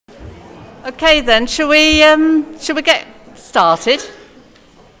Okay then, shall we get started?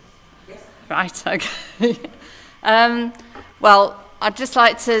 Yes. Right, okay. Well, I'd just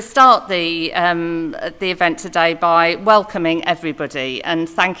like to start the event today by welcoming everybody and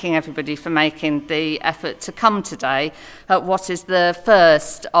thanking everybody for making the effort to come today at what is the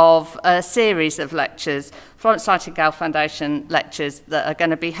first of a series of lectures, Florence Nightingale Foundation lectures that are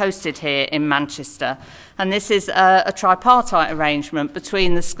going to be hosted here in Manchester. And this is a tripartite arrangement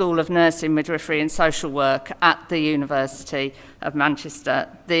between the School of Nursing, Midwifery and Social Work at the University of Manchester,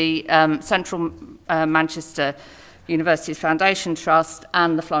 the Central Manchester University's Foundation Trust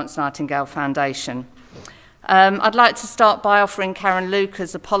and the Florence Nightingale Foundation. I'd like to start by offering Karen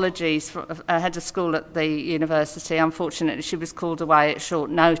Luca's apologies for head of school at the university. Unfortunately, she was called away at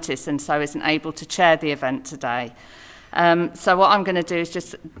short notice and so isn't able to chair the event today. So what I'm going to do is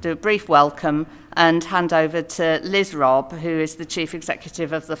just do a brief welcome and hand over to Liz Robb, who is the Chief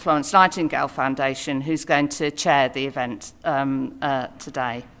Executive of the Florence Nightingale Foundation, who's going to chair the event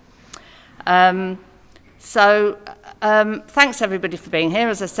today. Thanks everybody for being here,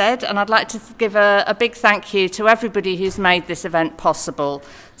 as I said, and I'd like to give a big thank you to everybody who's made this event possible.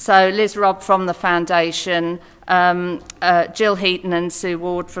 So Liz Robb from the Foundation, Jill Heaton and Sue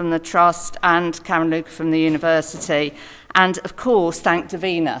Ward from the Trust, and Karen Luca from the University, and of course thank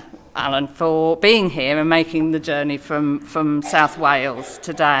Davina Allen for being here and making the journey from South Wales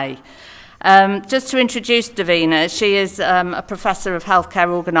today. Just to introduce Davina, she is a Professor of Healthcare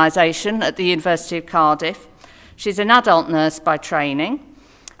Organisation at the University of Cardiff. She's an adult nurse by training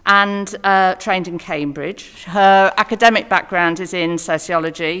and trained in Cambridge. Her academic background is in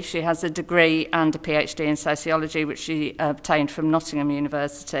sociology. She has a degree and a PhD in sociology, which she obtained from Nottingham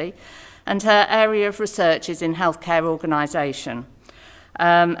University. And her area of research is in healthcare organisation.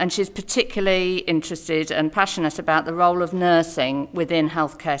 And she's particularly interested and passionate about the role of nursing within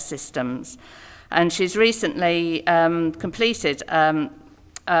healthcare systems. And she's recently completed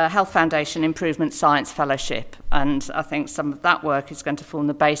a Health Foundation Improvement Science Fellowship, and I think some of that work is going to form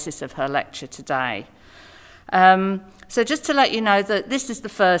the basis of her lecture today. So just to let you know that this is the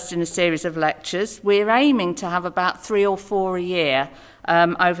first in a series of lectures. We're aiming to have about 3 or 4 a year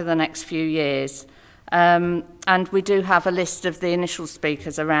over the next few years. And we do have a list of the initial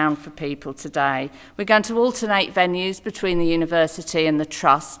speakers around for people today. We're going to alternate venues between the university and the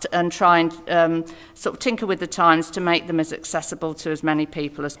trust and try and sort of tinker with the times to make them as accessible to as many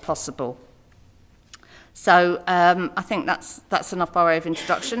people as possible. So I think that's enough by way of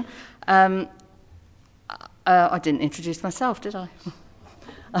introduction. I didn't introduce myself, did I?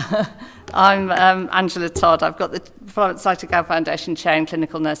 I'm Angela Todd. I've got the Florence Nightingale Foundation Chair in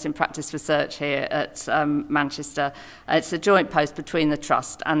Clinical Nursing Practice Research here at Manchester. It's a joint post between the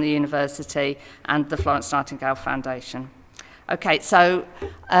Trust and the University and the Florence Nightingale Foundation. Okay, so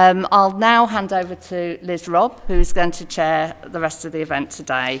I'll now hand over to Liz Robb, who's going to chair the rest of the event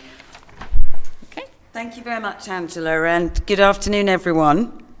today. Okay. Thank you very much, Angela, and good afternoon,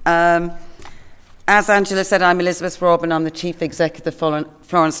 everyone. As Angela said, I'm Elizabeth Robb and I'm the Chief Executive of the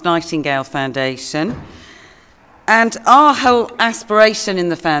Florence Nightingale Foundation. And our whole aspiration in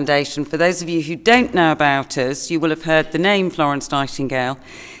the Foundation, for those of you who don't know about us, you will have heard the name Florence Nightingale,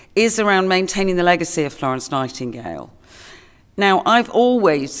 is around maintaining the legacy of Florence Nightingale. Now, I've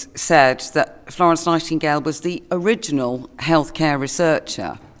always said that Florence Nightingale was the original healthcare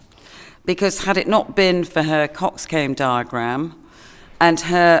researcher, because had it not been for her Coxcomb diagram and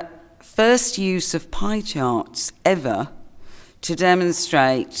her first use of pie charts ever to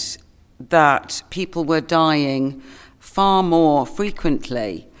demonstrate that people were dying far more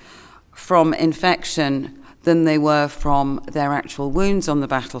frequently from infection than they were from their actual wounds on the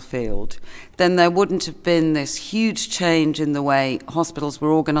battlefield, then there wouldn't have been this huge change in the way hospitals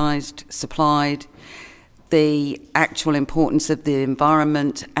were organised, supplied, the actual importance of the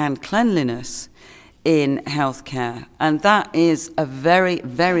environment and cleanliness in healthcare, and that is a very,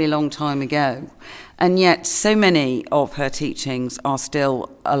 very long time ago, and yet so many of her teachings are still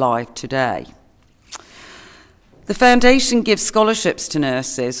alive today. The Foundation gives scholarships to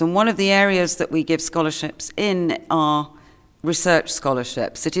nurses, and one of the areas that we give scholarships in are research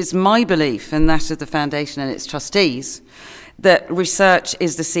scholarships. It is my belief, and that of the Foundation and its trustees, that research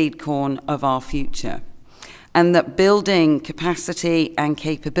is the seed corn of our future, and that building capacity and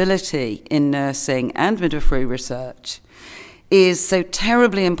capability in nursing and midwifery research is so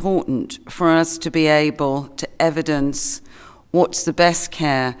terribly important for us to be able to evidence what's the best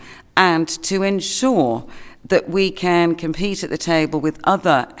care and to ensure that we can compete at the table with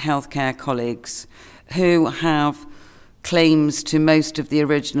other healthcare colleagues who have claims to most of the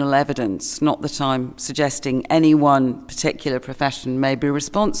original evidence. Not that I'm suggesting any one particular profession may be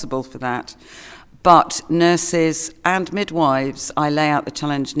responsible for that, but nurses and midwives, I lay out the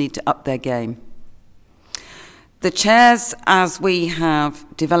challenge, need to up their game. The chairs, as we have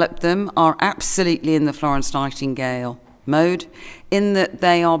developed them, are absolutely in the Florence Nightingale mode, in that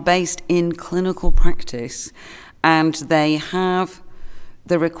they are based in clinical practice and they have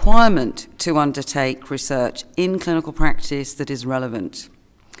the requirement to undertake research in clinical practice that is relevant.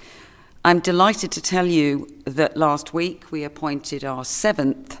 I'm delighted to tell you that last week we appointed our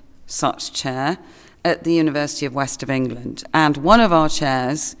 7th such chair at the University of West of England, and one of our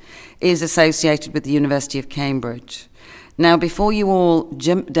chairs is associated with the University of Cambridge. Now, before you all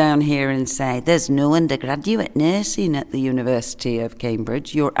jump down here and say, there's no undergraduate nursing at the University of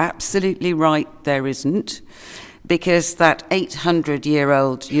Cambridge, you're absolutely right, there isn't, because that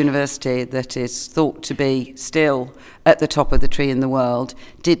 800-year-old university that is thought to be still at the top of the tree in the world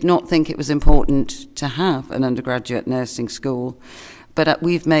did not think it was important to have an undergraduate nursing school. But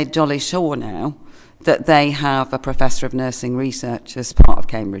we've made jolly sure now that they have a professor of nursing research as part of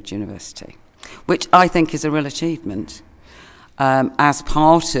Cambridge University, which I think is a real achievement as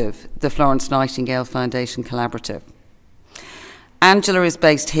part of the Florence Nightingale Foundation Collaborative. Angela is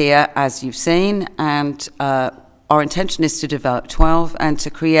based here, as you've seen, and our intention is to develop 12 and to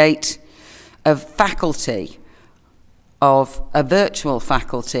create a faculty, of a virtual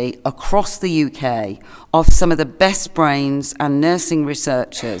faculty across the UK of some of the best brains and nursing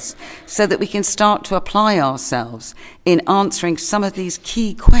researchers so that we can start to apply ourselves in answering some of these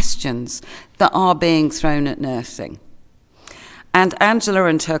key questions that are being thrown at nursing. And Angela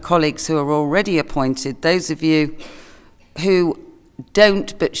and her colleagues who are already appointed, those of you who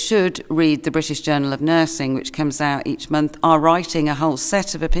don't but should read the British Journal of Nursing, which comes out each month, are writing a whole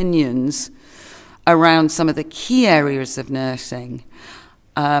set of opinions around some of the key areas of nursing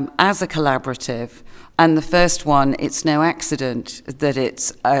as a collaborative. And the first one, it's no accident that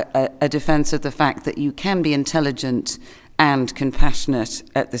it's a defence of the fact that you can be intelligent and compassionate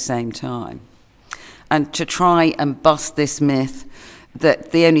at the same time. And to try and bust this myth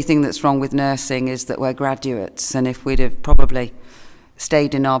that the only thing that's wrong with nursing is that we're graduates, and if we'd have probably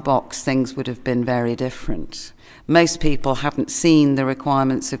stayed in our box, things would have been very different. Most people haven't seen the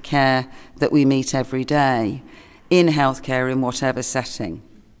requirements of care that we meet every day in healthcare in whatever setting.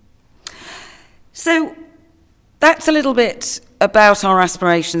 So that's a little bit about our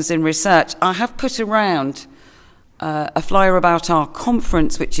aspirations in research. I have put around a flyer about our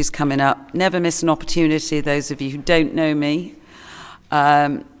conference, which is coming up. Never miss an opportunity, those of you who don't know me.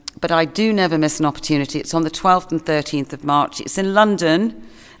 But I do never miss an opportunity. It's on the 12th and 13th of March. It's in London.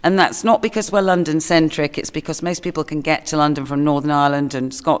 And that's not because we're London-centric, it's because most people can get to London from Northern Ireland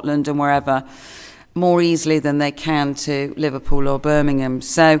and Scotland and wherever more easily than they can to Liverpool or Birmingham.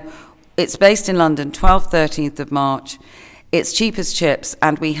 So it's based in London, 12th, 13th of March. It's cheap as chips,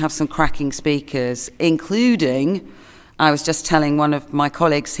 and we have some cracking speakers, including, I was just telling one of my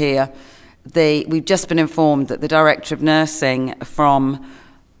colleagues here, we've just been informed that the Director of Nursing from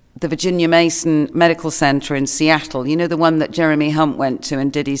the Virginia Mason Medical Center in Seattle, you know, the one that Jeremy Hunt went to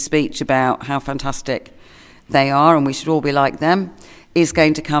and did his speech about how fantastic they are and we should all be like them, is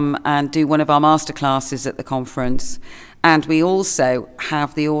going to come and do one of our master classes at the conference. And we also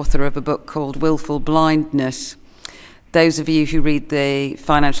have the author of a book called Willful Blindness. Those of you who read the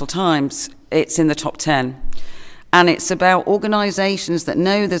Financial Times, it's in the top 10. And it's about organisations that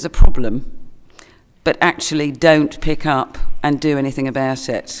know there's a problem, but actually don't pick up and do anything about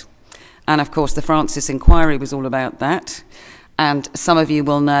it. And of course, the Francis Inquiry was all about that. And some of you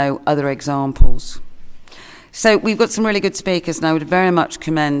will know other examples. So we've got some really good speakers, and I would very much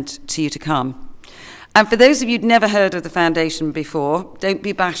commend to you to come. And for those of you who've never heard of the Foundation before, don't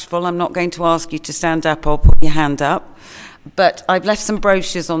be bashful. I'm not going to ask you to stand up or put your hand up. But I've left some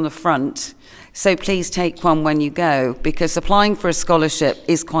brochures on the front, so please take one when you go, because applying for a scholarship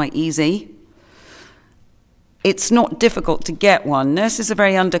is quite easy. It's not difficult to get one. Nurses are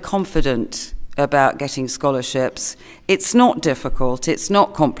very underconfident about getting scholarships. It's not difficult, it's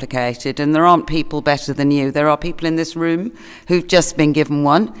not complicated, and there aren't people better than you. There are people in this room who've just been given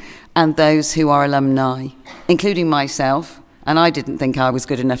one, and those who are alumni, including myself, and I didn't think I was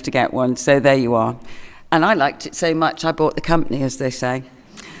good enough to get one, so there you are. And I liked it so much I bought the company, as they say.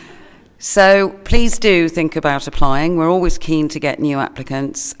 So please do think about applying. We're always keen to get new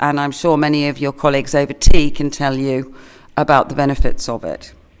applicants, and I'm sure many of your colleagues over tea can tell you about the benefits of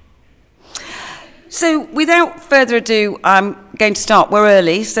it. So without further ado, I'm going to start. We're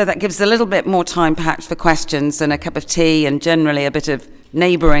early, so that gives a little bit more time perhaps for questions and a cup of tea and generally a bit of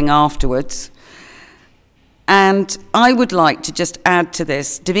neighbouring afterwards. And I would like to just add to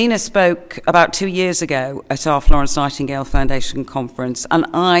this. Davina spoke about 2 years ago at our Florence Nightingale Foundation conference, and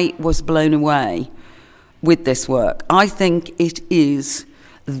I was blown away with this work. I think it is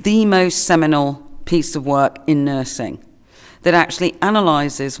the most seminal piece of work in nursing that actually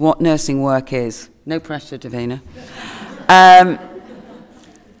analyses what nursing work is. No pressure, Davina.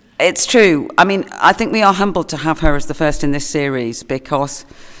 It's true. I mean, I think we are humbled to have her as the first in this series, because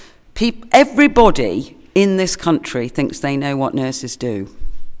everybody in this country thinks they know what nurses do.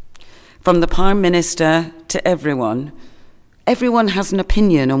 From the Prime Minister to everyone has an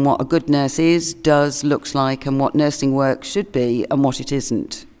opinion on what a good nurse is, does, looks like, and what nursing work should be and what it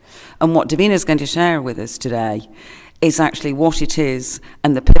isn't. And what Davina is going to share with us today is actually what it is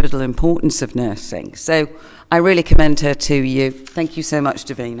and the pivotal importance of nursing. So I really commend her to you. Thank you so much,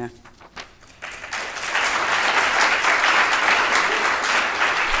 Davina.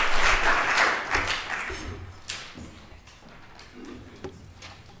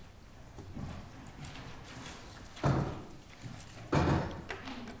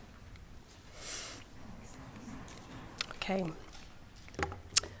 Okay.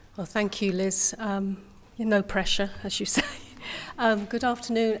 Well, thank you, Liz. No pressure, as you say. Good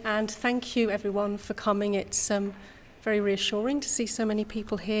afternoon, and thank you, everyone, for coming. It's very reassuring to see so many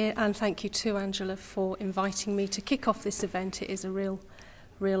people here, and thank you to Angela for inviting me to kick off this event. It is a real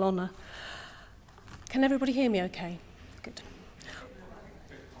honour. Can everybody hear me okay? Good.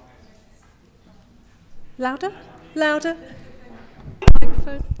 Louder? Louder?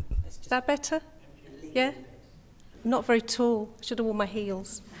 Microphone? Is that better? Yeah? I'm not very tall. I should have worn my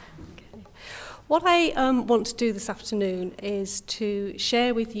heels. Okay. What I want to do this afternoon is to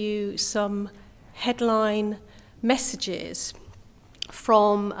share with you some headline messages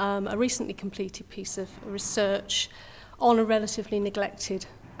from a recently completed piece of research on a relatively neglected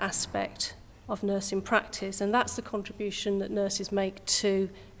aspect of nursing practice, and that's the contribution that nurses make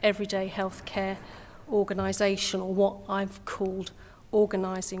to everyday healthcare organisation, or what I've called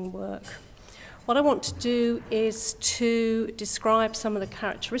organising work. What I want to do is to describe some of the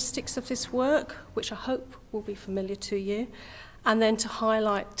characteristics of this work, which I hope will be familiar to you, and then to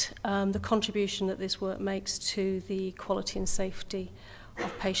highlight the contribution that this work makes to the quality and safety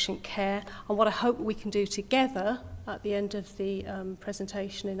of patient care, and what I hope we can do together at the end of the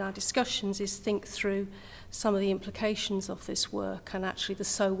presentation in our discussions is think through some of the implications of this work and actually the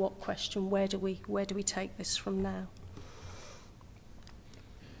so what question: where do we take this from now?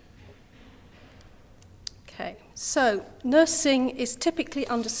 Okay, so nursing is typically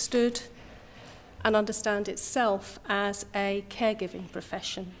understood and understand itself as a caregiving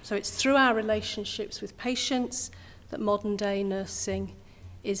profession. So it's through our relationships with patients that modern day nursing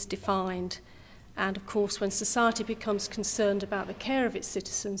is defined. And of course, when society becomes concerned about the care of its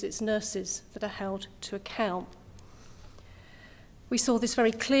citizens, it's nurses that are held to account. We saw this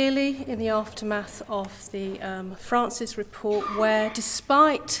very clearly in the aftermath of the Francis report, where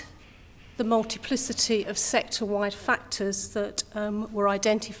despite the multiplicity of sector-wide factors that were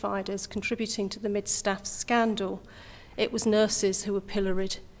identified as contributing to the mid-staff scandal, it was nurses who were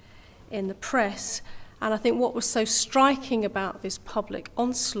pilloried in the press. And I think what was so striking about this public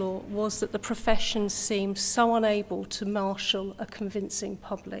onslaught was that the profession seemed so unable to marshal a convincing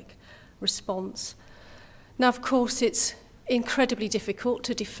public response. Now, of course, it's incredibly difficult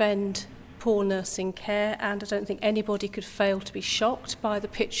to defend poor nursing care, and I don't think anybody could fail to be shocked by the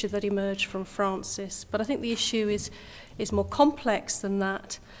picture that emerged from Francis. But I think the issue is more complex than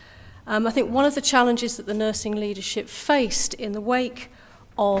that. I think one of the challenges that the nursing leadership faced in the wake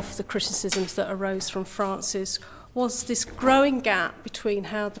of the criticisms that arose from Francis was this growing gap between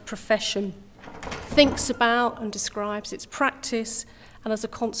how the profession thinks about and describes its practice, and as a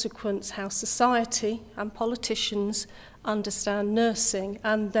consequence how society and politicians understand nursing,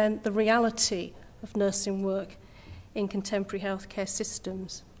 and then the reality of nursing work in contemporary healthcare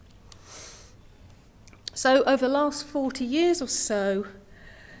systems. So over the last 40 years or so,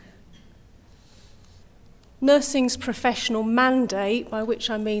 nursing's professional mandate, by which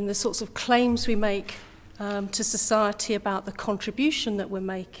I mean the sorts of claims we make to society about the contribution that we're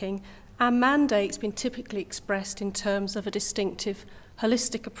making, our mandate's been typically expressed in terms of a distinctive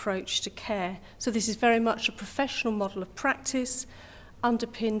holistic approach to care. So this is very much a professional model of practice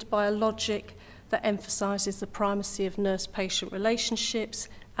underpinned by a logic that emphasises the primacy of nurse-patient relationships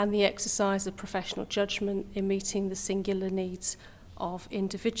and the exercise of professional judgment in meeting the singular needs of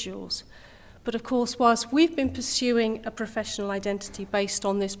individuals. But of course, whilst we've been pursuing a professional identity based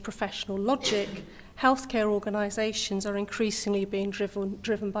on this professional logic, healthcare organisations are increasingly being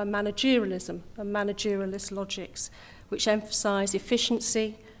driven by managerialism and managerialist logics, which emphasise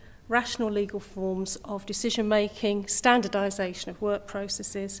efficiency, rational legal forms of decision-making, standardisation of work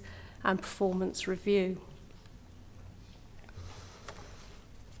processes, and performance review.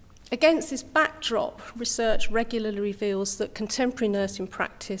 Against this backdrop, research regularly reveals that contemporary nursing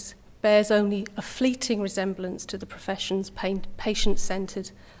practice bears only a fleeting resemblance to the profession's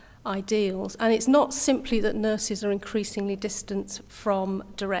patient-centred ideals. And it's not simply that nurses are increasingly distant from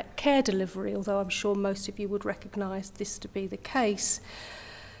direct care delivery, although I'm sure most of you would recognise this to be the case.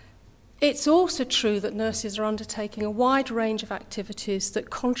 It's also true that nurses are undertaking a wide range of activities that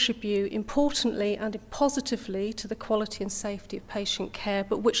contribute importantly and positively to the quality and safety of patient care,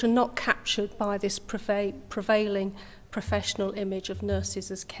 but which are not captured by this prevailing professional image of nurses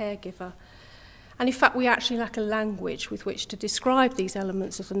as caregiver. And in fact, we actually lack a language with which to describe these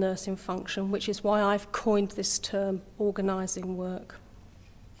elements of the nursing function, which is why I've coined this term, organising work.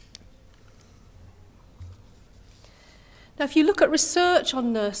 Now, if you look at research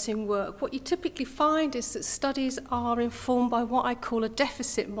on nursing work, what you typically find is that studies are informed by what I call a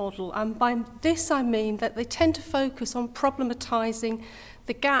deficit model. And by this, I mean that they tend to focus on problematising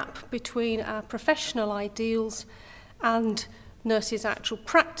the gap between our professional ideals and nurses' actual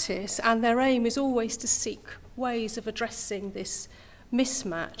practice. And their aim is always to seek ways of addressing this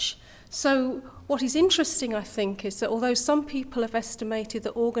mismatch. So what is interesting, I think, is that although some people have estimated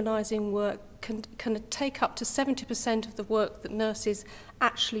that organising work can take up to 70% of the work that nurses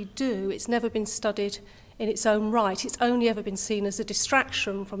actually do, it's never been studied in its own right. It's only ever been seen as a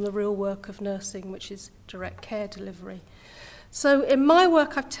distraction from the real work of nursing, which is direct care delivery. So in my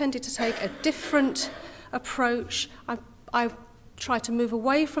work, I've tended to take a different approach. I've try to move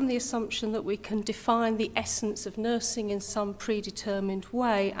away from the assumption that we can define the essence of nursing in some predetermined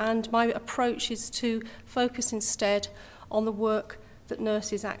way, and my approach is to focus instead on the work that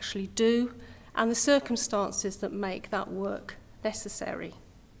nurses actually do and the circumstances that make that work necessary.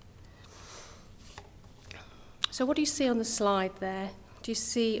 So what do you see on the slide there? Do you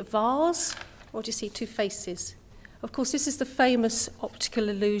see a vase or do you see two faces? Of course, this is the famous optical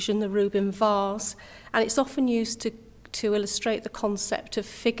illusion, the Rubin vase, and it's often used to illustrate the concept of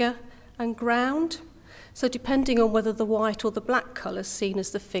figure and ground. So depending on whether the white or the black colour is seen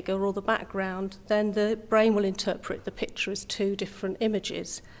as the figure or the background, then the brain will interpret the picture as two different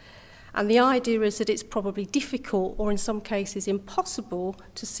images. And the idea is that it's probably difficult, or in some cases impossible,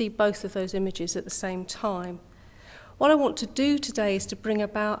 to see both of those images at the same time. What I want to do today is to bring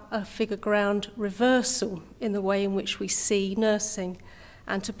about a figure-ground reversal in the way in which we see nursing,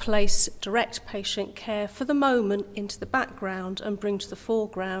 and to place direct patient care for the moment into the background and bring to the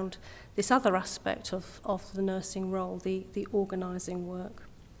foreground this other aspect of the nursing role, the organising work.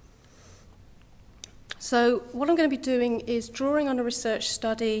 So what I'm going to be doing is drawing on a research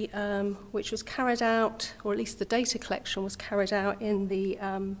study which was carried out, or at least the data collection was carried out in the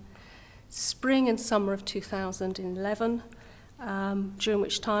spring and summer of 2011, during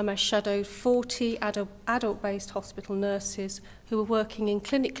which time I shadowed 40 adult-based hospital nurses who were working in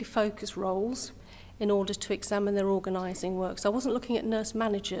clinically focused roles in order to examine their organising work. So I wasn't looking at nurse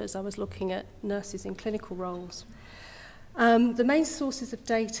managers, I was looking at nurses in clinical roles. The main sources of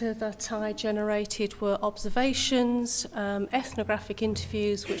data that I generated were observations, ethnographic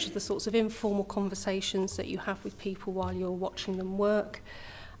interviews, which are the sorts of informal conversations that you have with people while you're watching them work.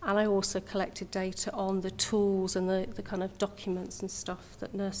 And I also collected data on the tools and the kind of documents and stuff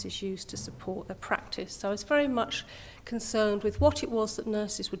that nurses use to support their practice. So I was very much concerned with what it was that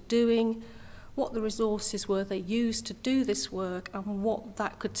nurses were doing, what the resources were they used to do this work, and what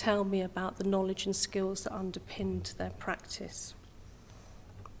that could tell me about the knowledge and skills that underpinned their practice.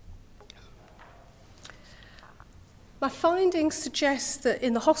 My findings suggest that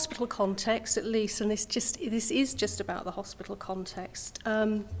in the hospital context, at least, and this is just about the hospital context,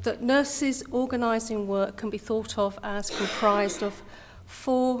 that nurses' organising work can be thought of as comprised of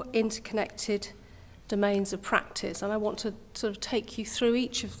 4 interconnected domains of practice. And I want to sort of take you through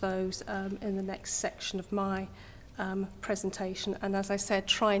each of those in the next section of my presentation. And as I said,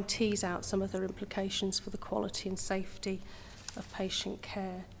 try and tease out some of their implications for the quality and safety of patient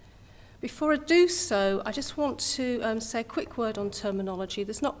care. Before I do so, I just want to say a quick word on terminology.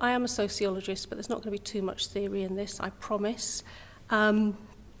 I am a sociologist, but there's not going to be too much theory in this, I promise. I'm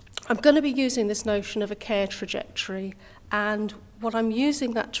going to be using this notion of a care trajectory, and what I'm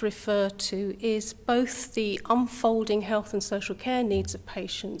using that to refer to is both the unfolding health and social care needs of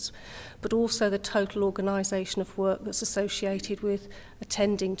patients, but also the total organisation of work that's associated with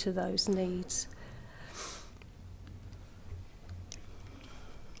attending to those needs.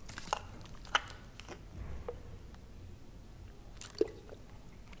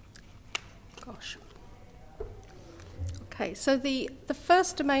 Okay, so the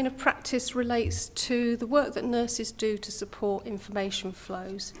first domain of practice relates to the work that nurses do to support information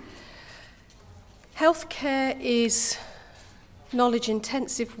flows. Healthcare is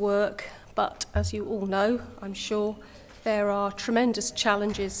knowledge-intensive work, but as you all know, I'm sure, there are tremendous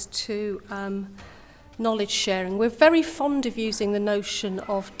challenges to knowledge sharing. We're very fond of using the notion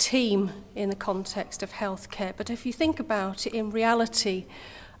of team in the context of healthcare, but if you think about it, in reality,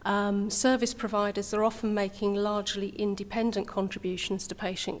 service providers are often making largely independent contributions to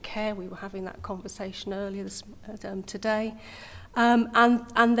patient care. We were having that conversation earlier today.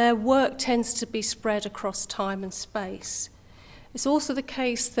 And their work tends to be spread across time and space. It's also the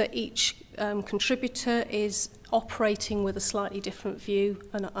case that each contributor is operating with a slightly different view,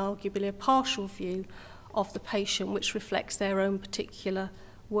 and arguably a partial view, of the patient, which reflects their own particular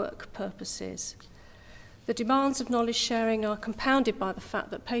work purposes. The demands of knowledge sharing are compounded by the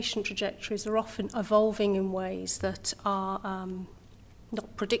fact that patient trajectories are often evolving in ways that are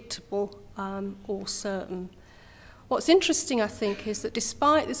not predictable or certain. What's interesting, I think, is that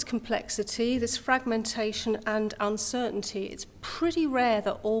despite this complexity, this fragmentation and uncertainty, it's pretty rare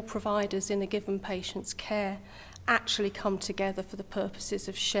that all providers in a given patient's care actually come together for the purposes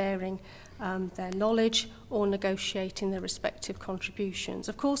of sharing their knowledge or negotiating their respective contributions.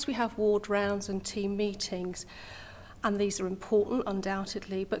 Of course, we have ward rounds and team meetings, and these are important,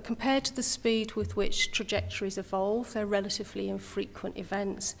 undoubtedly, but compared to the speed with which trajectories evolve, they're relatively infrequent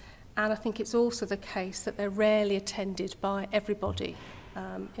events. And I think it's also the case that they're rarely attended by everybody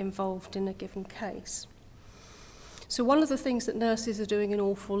involved in a given case. So one of the things that nurses are doing an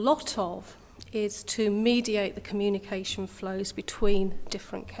awful lot of is to mediate the communication flows between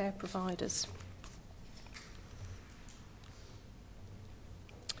different care providers.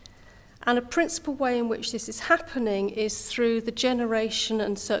 And a principal way in which this is happening is through the generation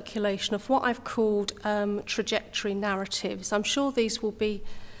and circulation of what I've called trajectory narratives. I'm sure these will be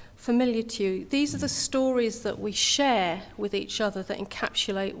familiar to you. These are the stories that we share with each other that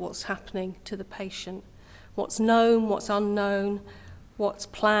encapsulate what's happening to the patient. What's known, what's unknown, what's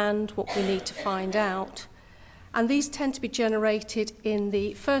planned, what we need to find out. And these tend to be generated in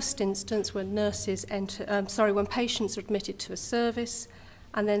the first instance when when patients are admitted to a service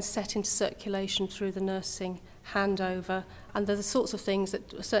and then set into circulation through the nursing handover. And they're the sorts of things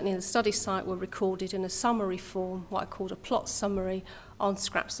that certainly in the study site were recorded in a summary form, what I called a plot summary, on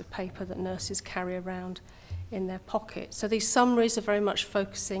scraps of paper that nurses carry around in their pocket. So these summaries are very much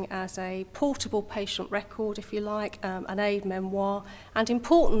focusing as a portable patient record, if you like, an aid memoir, and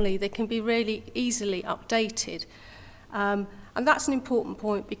importantly, they can be really easily updated. And that's an important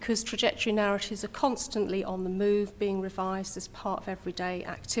point because trajectory narratives are constantly on the move, being revised as part of everyday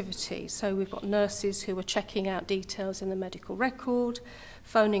activity. So we've got nurses who are checking out details in the medical record,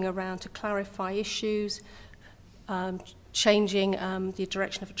 phoning around to clarify issues, changing the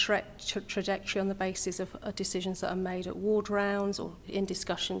direction of a trajectory on the basis of decisions that are made at ward rounds or in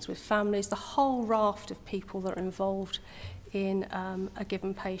discussions with families, the whole raft of people that are involved in a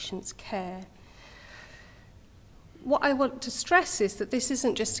given patient's care. What I want to stress is that this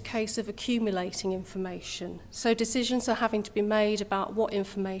isn't just a case of accumulating information. So decisions are having to be made about what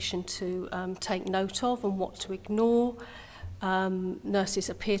information to take note of and what to ignore. Nurses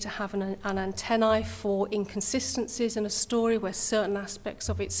appear to have an antennae for inconsistencies in a story where certain aspects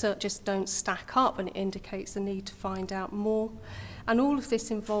of it just don't stack up, and it indicates the need to find out more. And all of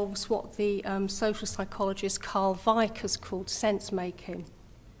this involves what the social psychologist Carl Weick has called sense-making.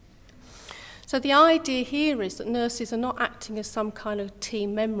 So the idea here is that nurses are not acting as some kind of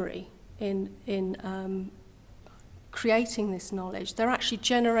team memory in creating this knowledge. They're actually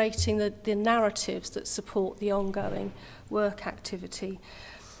generating the narratives that support the ongoing work activity.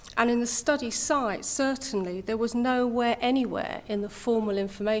 And in the study site, certainly, there was nowhere anywhere in the formal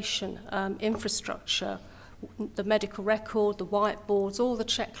information infrastructure, the medical record, the whiteboards, all the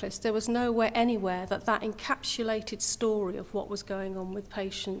checklists, there was nowhere anywhere that encapsulated story of what was going on with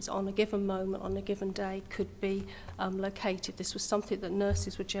patients on a given moment, on a given day, could be located. This was something that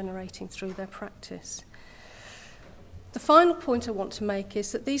nurses were generating through their practice. The final point I want to make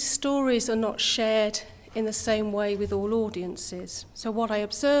is that these stories are not shared in the same way with all audiences. So what I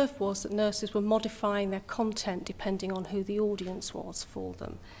observed was that nurses were modifying their content depending on who the audience was for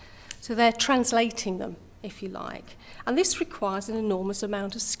them. So they're translating them, if you like. And this requires an enormous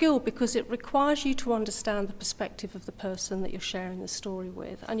amount of skill because it requires you to understand the perspective of the person that you're sharing the story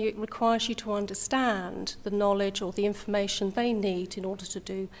with, and it requires you to understand the knowledge or the information they need in order to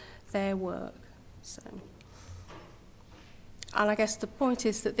do their work. And I guess the point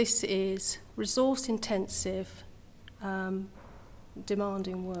is that this is resource-intensive,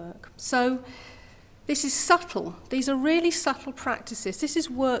 demanding work. So This is subtle. These are really subtle practices. This is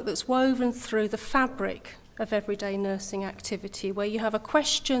work that's woven through the fabric of everyday nursing activity, where you have a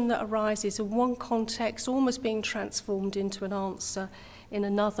question that arises in one context almost being transformed into an answer in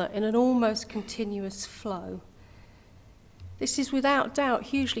another, in an almost continuous flow. This is without doubt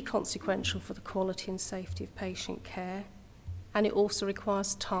hugely consequential for the quality and safety of patient care, and it also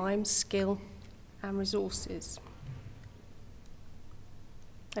requires time, skill, and resources.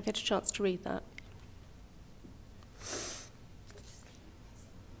 Have you had a chance to read that?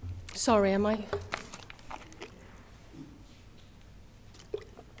 Sorry, am I?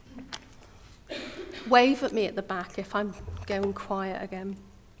 Wave at me at the back if I'm going quiet again.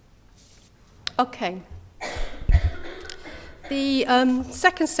 Okay. The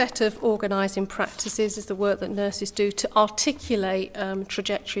second set of organising practices is the work that nurses do to articulate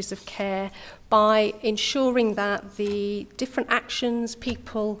trajectories of care by ensuring that the different actions,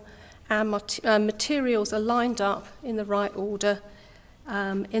 people and materials are lined up in the right order,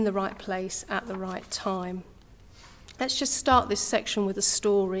 in the right place, at the right time. Let's just start this section with a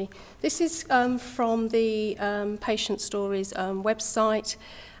story. This is from the Patient Stories website,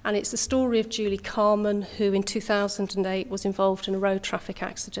 and it's the story of Julie Carman, who in 2008 was involved in a road traffic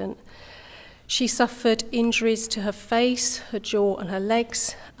accident. She suffered injuries to her face, her jaw and her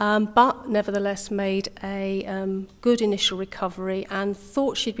legs, but nevertheless made a good initial recovery and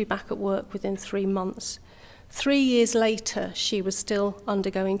thought she'd be back at work within 3 months. 3 years later, she was still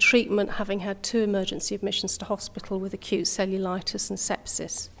undergoing treatment, having had 2 emergency admissions to hospital with acute cellulitis and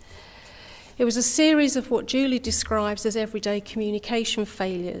sepsis. It was a series of what Julie describes as everyday communication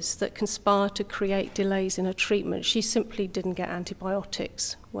failures that conspired to create delays in her treatment. She simply didn't get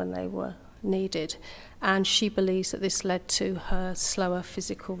antibiotics when they were needed, and she believes that this led to her slower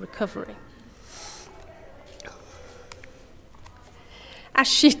physical recovery. As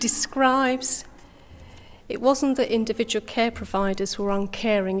she describes, it wasn't that individual care providers were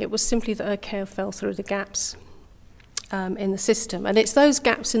uncaring, it was simply that her care fell through the gaps in the system. And it's those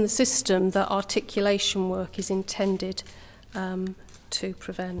gaps in the system that articulation work is intended to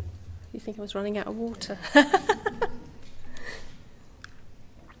prevent. You think I was running out of water?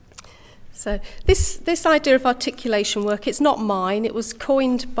 So this idea of articulation work, it's not mine. It was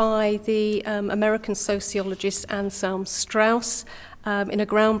coined by the American sociologist Anselm Strauss in a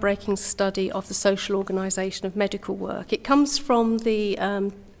groundbreaking study of the social organisation of medical work. It comes from the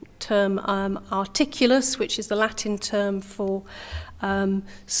term articulus, which is the Latin term for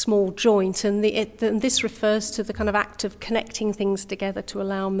small joint, and this refers to the kind of act of connecting things together to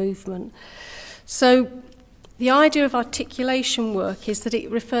allow movement. So the idea of articulation work is that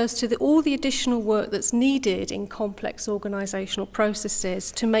it refers to all the additional work that's needed in complex organisational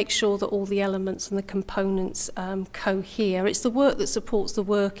processes to make sure that all the elements and the components cohere. It's the work that supports the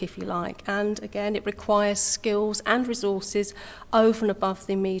work, if you like, and again it requires skills and resources over and above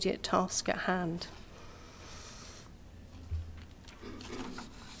the immediate task at hand.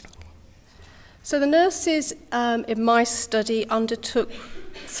 So the nurses in my study undertook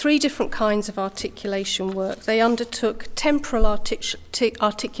 3 different kinds of articulation work. They undertook temporal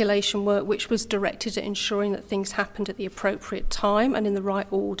articulation work, which was directed at ensuring that things happened at the appropriate time and in the right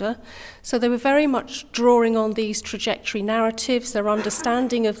order. So they were very much drawing on these trajectory narratives, their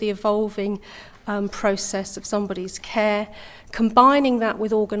understanding of the evolving process of somebody's care, combining that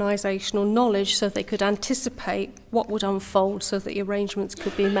with organisational knowledge so they could anticipate what would unfold so that the arrangements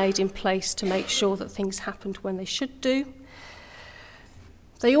could be made in place to make sure that things happened when they should do.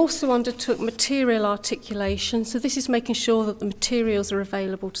 They also undertook material articulation, so this is making sure that the materials are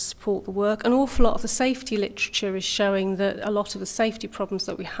available to support the work. An awful lot of the safety literature is showing that a lot of the safety problems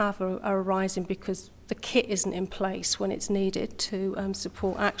that we have are arising because the kit isn't in place when it's needed to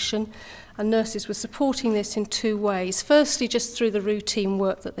support action. And nurses were supporting this in 2 ways. Firstly, just through the routine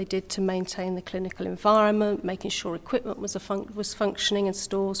work that they did to maintain the clinical environment, making sure equipment was functioning and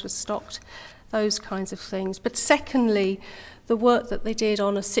stores were stocked, those kinds of things. But secondly, the work that they did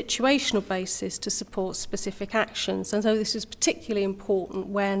on a situational basis to support specific actions. And so this was particularly important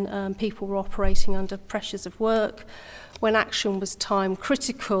when people were operating under pressures of work, when action was time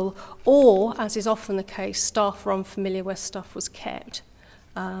critical, or, as is often the case, staff were unfamiliar where stuff was kept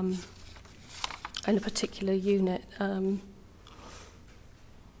in a particular unit.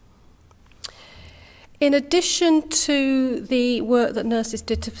 In addition to the work that nurses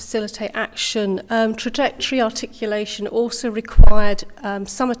did to facilitate action, trajectory articulation also required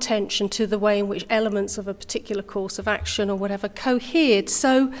some attention to the way in which elements of a particular course of action or whatever cohered.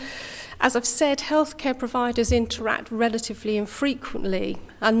 So As I've said, healthcare providers interact relatively infrequently,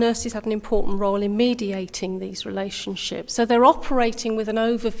 and nurses have an important role in mediating these relationships. So they're operating with an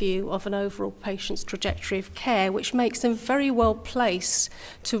overview of an overall patient's trajectory of care, which makes them very well placed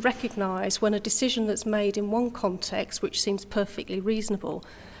to recognise when a decision that's made in one context, which seems perfectly reasonable,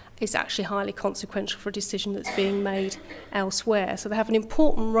 is actually highly consequential for a decision that's being made elsewhere. So they have an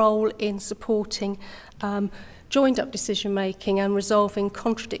important role in supporting joined-up decision-making and resolving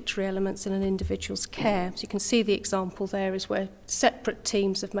contradictory elements in an individual's care. So you can see the example there is where separate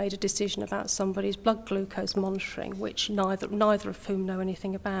teams have made a decision about somebody's blood glucose monitoring, which neither of whom know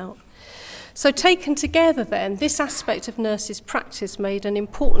anything about. So taken together then, this aspect of nurses' practice made an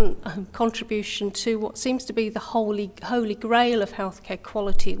important contribution to what seems to be the holy grail of healthcare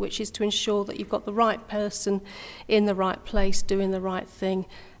quality, which is to ensure that you've got the right person in the right place doing the right thing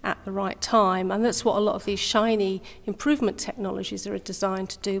at the right time. And that's what a lot of these shiny improvement technologies are designed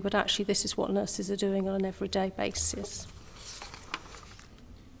to do, but actually this is what nurses are doing on an everyday basis.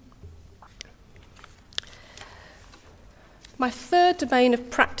 My third domain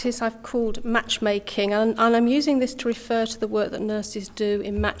of practice I've called matchmaking, and I'm using this to refer to the work that nurses do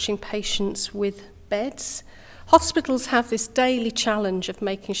in matching patients with beds. Hospitals have this daily challenge of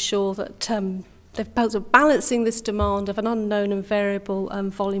making sure that they're balancing this demand of an unknown and variable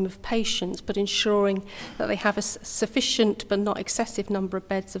volume of patients, but ensuring that they have a sufficient but not excessive number of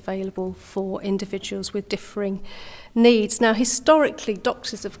beds available for individuals with differing needs. Now, historically,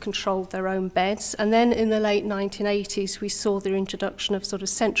 doctors have controlled their own beds, and then in the late 1980s, we saw the introduction of sort of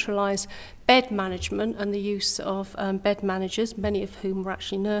centralised bed management and the use of bed managers, many of whom were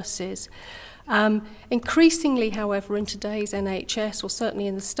actually nurses. Increasingly, however, in today's NHS, or certainly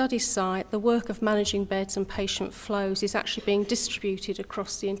in the study site, the work of managing beds and patient flows is actually being distributed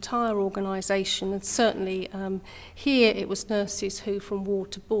across the entire organisation, and certainly here it was nurses who, from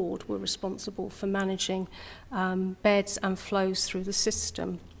ward to board, were responsible for managing beds and flows through the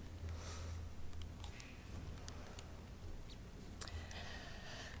system.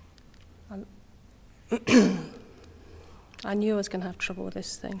 I knew I was going to have trouble with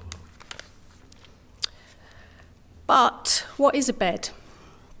this thing. But what is a bed?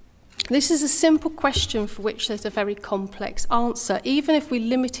 This is a simple question for which there's a very complex answer. Even if we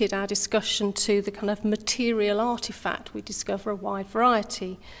limited our discussion to the kind of material artefact, we discover a wide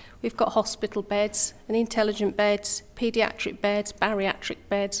variety. We've got hospital beds and intelligent beds, paediatric beds, bariatric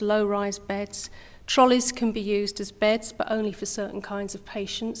beds, low-rise beds. Trolleys can be used as beds, but only for certain kinds of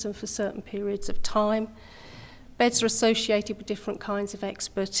patients and for certain periods of time. Beds are associated with different kinds of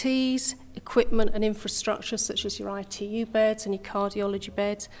expertise, equipment and infrastructure, such as your ITU beds and your cardiology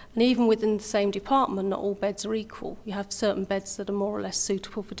beds. And even within the same department, not all beds are equal. You have certain beds that are more or less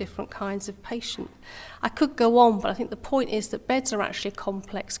suitable for different kinds of patient. I could go on, but I think the point is that beds are actually a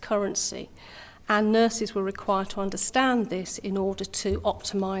complex currency. And nurses were required to understand this in order to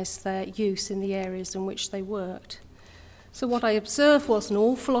optimise their use in the areas in which they worked. So what I observed was an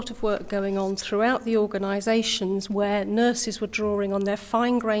awful lot of work going on throughout the organisations where nurses were drawing on their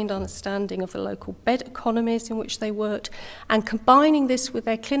fine-grained understanding of the local bed economies in which they worked and combining this with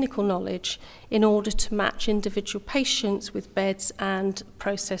their clinical knowledge in order to match individual patients with beds and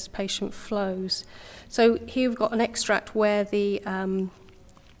process patient flows. So here we've got an extract where the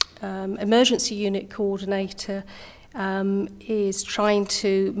emergency unit coordinator is trying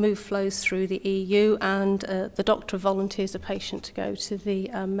to move flows through the EU, and the doctor volunteers a patient to go to the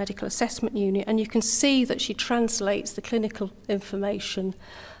medical assessment unit, and you can see that she translates the clinical information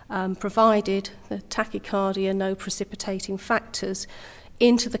provided, the tachycardia, no precipitating factors,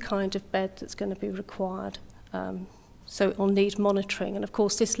 into the kind of bed that's going to be required. So it will need monitoring, and of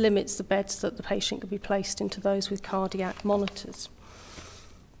course this limits the beds that the patient can be placed into those with cardiac monitors.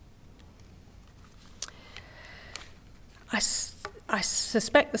 I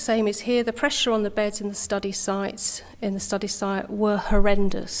suspect the same is here. The pressure on the beds in the study site were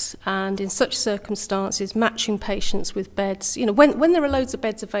horrendous, and in such circumstances, matching patients with beds, when there are loads of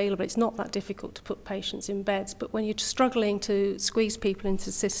beds available, it's not that difficult to put patients in beds, but when you're struggling to squeeze people into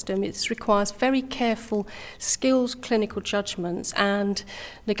the system, it requires very careful, skilled clinical judgments and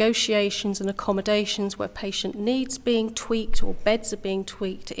negotiations and accommodations where patient needs being tweaked or beds are being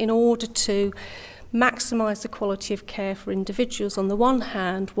tweaked in order to maximise the quality of care for individuals on the one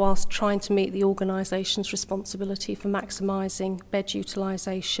hand, whilst trying to meet the organisation's responsibility for maximising bed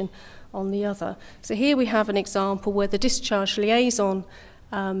utilisation on the other. So here we have an example where the discharge liaison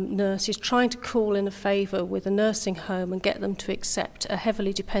nurse is trying to call in a favour with a nursing home and get them to accept a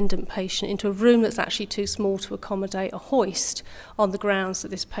heavily dependent patient into a room that's actually too small to accommodate a hoist, on the grounds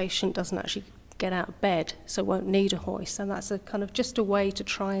that this patient doesn't actually get out of bed, so won't need a hoist. And that's a kind of just a way to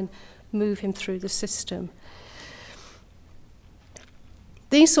try and move him through the system.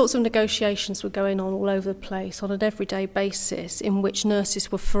 These sorts of negotiations were going on all over the place on an everyday basis, in which nurses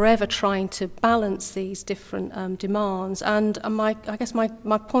were forever trying to balance these different demands. And I guess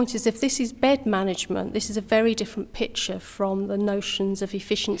my point is, if this is bed management, this is a very different picture from the notions of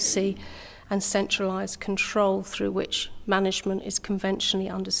efficiency and centralised control through which management is conventionally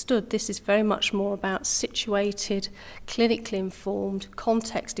understood. This is very much more about situated, clinically informed,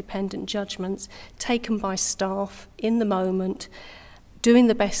 context-dependent judgments taken by staff in the moment, doing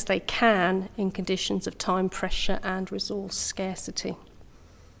the best they can in conditions of time pressure and resource scarcity.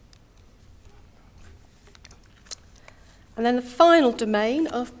 And then the final domain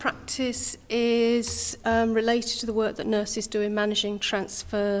of practice is related to the work that nurses do in managing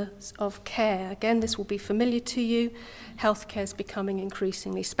transfers of care. Again, this will be familiar to you. Healthcare is becoming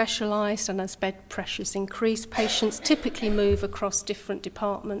increasingly specialised, and as bed pressures increase, patients typically move across different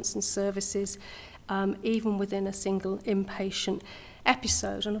departments and services, even within a single inpatient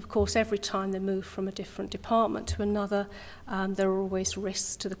episode. And of course, every time they move from a different department to another, there are always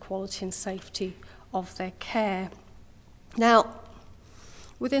risks to the quality and safety of their care. Now,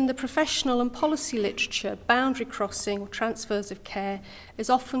 within the professional and policy literature, boundary crossing or transfers of care is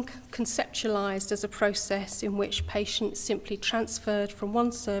often conceptualised as a process in which patients simply transferred from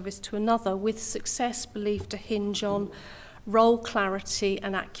one service to another, with success believed to hinge on role clarity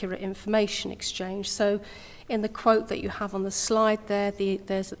and accurate information exchange. So in the quote that you have on the slide there, the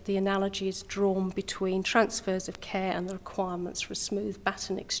analogy is drawn between transfers of care and the requirements for a smooth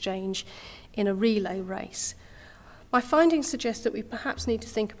baton exchange in a relay race. My findings suggest that we perhaps need to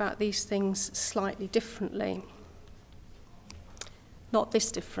think about these things slightly differently. Not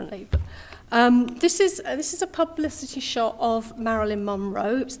this differently, but this is a publicity shot of Marilyn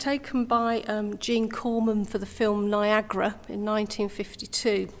Monroe. It was taken by Gene Corman for the film Niagara in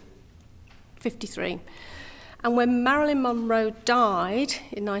 1953. And when Marilyn Monroe died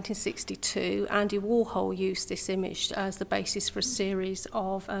in 1962, Andy Warhol used this image as the basis for a series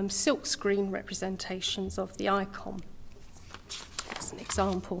of silkscreen representations of the icon. As an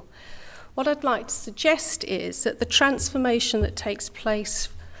example. What I'd like to suggest is that the transformation that takes place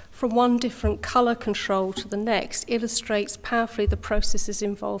from one different colour control to the next illustrates powerfully the processes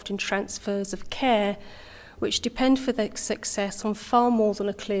involved in transfers of care, which depend for their success on far more than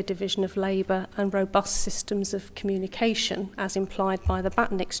a clear division of labour and robust systems of communication, as implied by the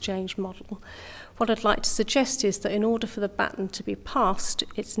baton exchange model. What I'd like to suggest is that in order for the baton to be passed,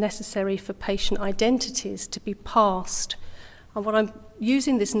 it's necessary for patient identities to be passed. And what I'm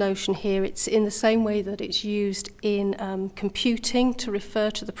using this notion here, it's in the same way that it's used in computing to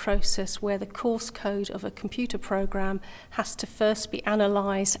refer to the process where the course code of a computer program has to first be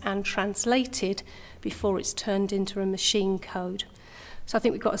analysed and translated before it's turned into a machine code. So I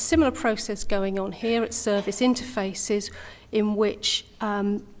think we've got a similar process going on here at service interfaces, in which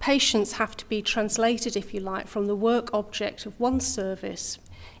patients have to be translated, if you like, from the work object of one service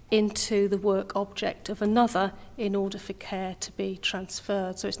into the work object of another in order for care to be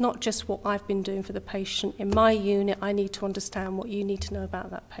transferred. So it's not just what I've been doing for the patient in my unit. I need to understand what you need to know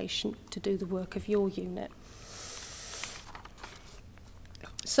about that patient to do the work of your unit.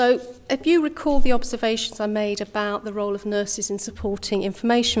 So if you recall the observations I made about the role of nurses in supporting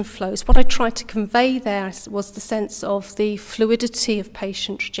information flows, what I tried to convey there was the sense of the fluidity of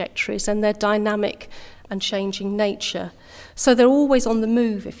patient trajectories and their dynamic and changing nature. So they're always on the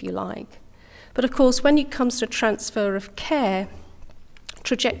move, if you like. But of course, when it comes to transfer of care,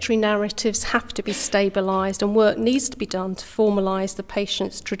 trajectory narratives have to be stabilised, and work needs to be done to formalise the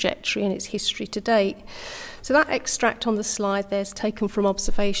patient's trajectory and its history to date. So that extract on the slide there is taken from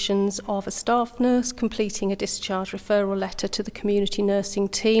observations of a staff nurse completing a discharge referral letter to the community nursing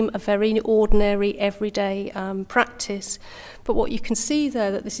team, a very ordinary, everyday practice. But what you can see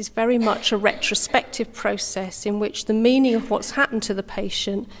there, that this is very much a retrospective process in which the meaning of what's happened to the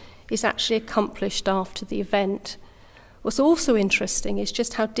patient is actually accomplished after the event. What's also interesting is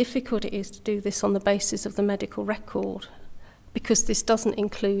just how difficult it is to do this on the basis of the medical record, because this doesn't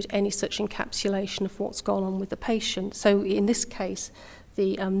include any such encapsulation of what's gone on with the patient. So in this case,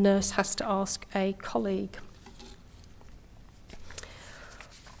 the nurse has to ask a colleague.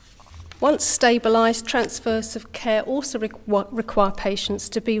 Once stabilised, transfers of care also require patients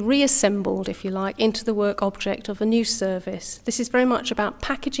to be reassembled, if you like, into the work object of a new service. This is very much about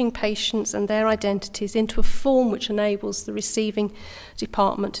packaging patients and their identities into a form which enables the receiving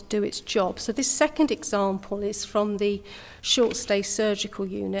department to do its job. So this second example is from the short-stay surgical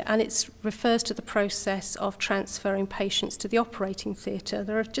unit, and it refers to the process of transferring patients to the operating theatre.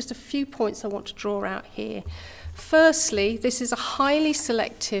 There are just a few points I want to draw out here. Firstly, this is a highly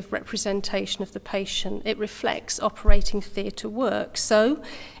selective representation of the patient. It reflects operating theatre work. So,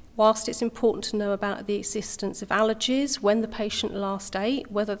 whilst it's important to know about the existence of allergies, when the patient last ate,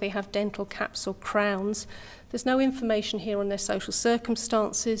 whether they have dental caps or crowns, there's no information here on their social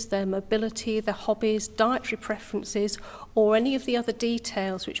circumstances, their mobility, their hobbies, dietary preferences, or any of the other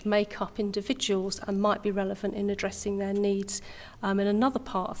details which make up individuals and might be relevant in addressing their needs in another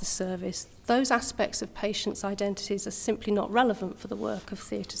part of the service. Those aspects of patients' identities are simply not relevant for the work of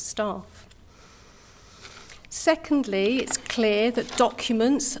theatre staff. Secondly, it's clear that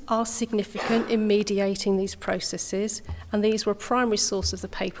documents are significant in mediating these processes, and these were a primary source of the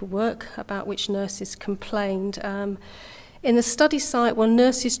paperwork about which nurses complained. In the study site, when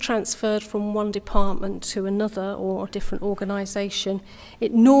nurses transferred from one department to another or a different organisation,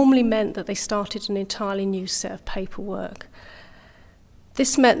 it normally meant that they started an entirely new set of paperwork.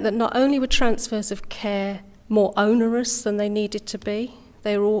 This meant that not only were transfers of care more onerous than they needed to be,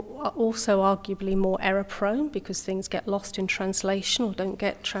 they were also arguably more error-prone because things get lost in translation or don't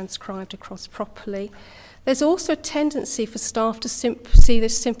get transcribed across properly. There's also a tendency for staff to see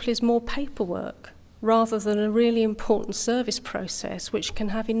this simply as more paperwork rather than a really important service process, which can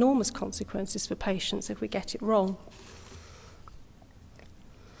have enormous consequences for patients if we get it wrong.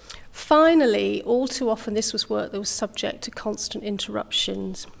 Finally, all too often this was work that was subject to constant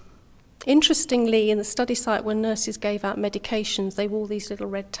interruptions. Interestingly, in the study site, when nurses gave out medications, they wore these little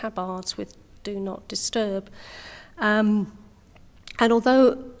red tabards with "Do Not Disturb." And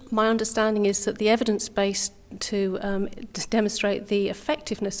although my understanding is that the evidence base to demonstrate the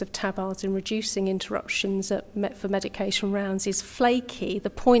effectiveness of tabards in reducing interruptions for medication rounds is flaky,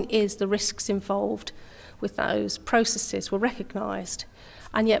 the point is the risks involved with those processes were recognised.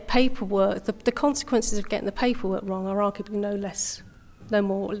 And yet paperwork, the consequences of getting the paperwork wrong are arguably no less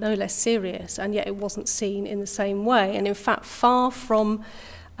serious, and yet it wasn't seen in the same way. And in fact, far from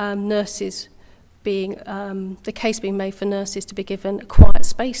nurses being, the case being made for nurses to be given quiet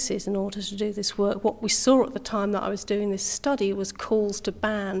spaces in order to do this work, what we saw at the time that I was doing this study was calls to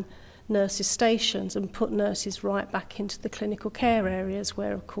ban nurses' stations and put nurses right back into the clinical care areas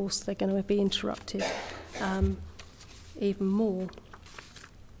where, of course, they're going to be interrupted even more.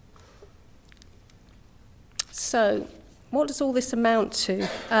 So, what does all this amount to?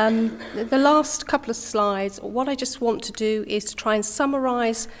 The last couple of slides, what I just want to do is to try and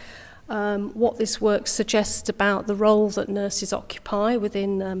summarise what this work suggests about the role that nurses occupy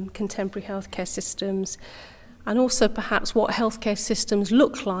within contemporary healthcare systems, and also perhaps what healthcare systems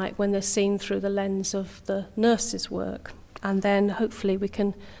look like when they're seen through the lens of the nurses' work. And then hopefully we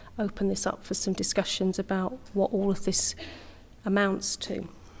can open this up for some discussions about what all of this amounts to.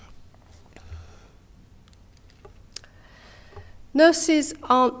 Nurses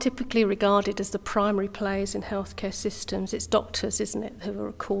aren't typically regarded as the primary players in healthcare systems. It's doctors, isn't it, who are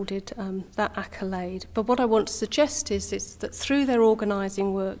accorded that accolade. But what I want to suggest is that through their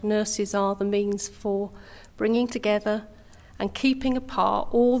organising work, nurses are the means for bringing together and keeping apart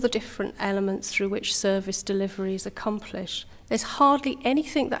all the different elements through which service delivery is accomplished. There's hardly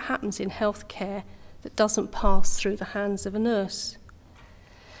anything that happens in healthcare that doesn't pass through the hands of a nurse.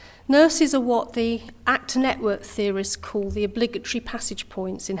 Nurses are what the actor network theorists call the obligatory passage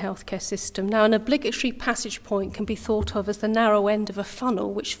points in healthcare system. Now, an obligatory passage point can be thought of as the narrow end of a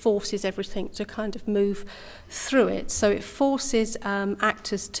funnel which forces everything to kind of move through it. So it forces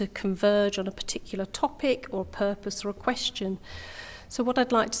actors to converge on a particular topic or purpose or a question. So what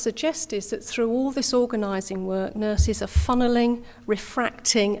I'd like to suggest is that through all this organising work, nurses are funneling,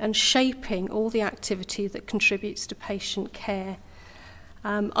 refracting and shaping all the activity that contributes to patient care.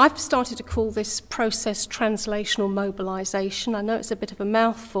 I've started to call this process translational mobilisation. I know it's a bit of a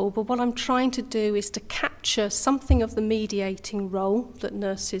mouthful, but what I'm trying to do is to capture something of the mediating role that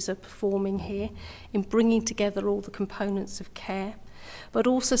nurses are performing here in bringing together all the components of care, but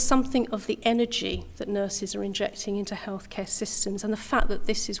also something of the energy that nurses are injecting into healthcare systems, and the fact that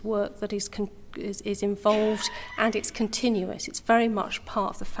this is work that is involved and it's continuous. It's very much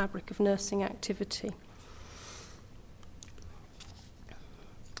part of the fabric of nursing activity.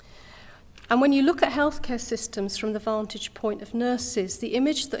 And when you look at healthcare systems from the vantage point of nurses, the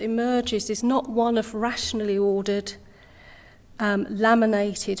image that emerges is not one of rationally ordered,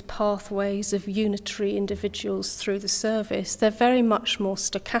 laminated pathways of unitary individuals through the service. They're very much more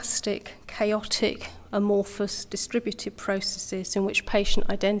stochastic, chaotic, amorphous, distributed processes in which patient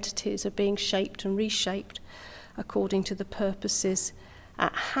identities are being shaped and reshaped according to the purposes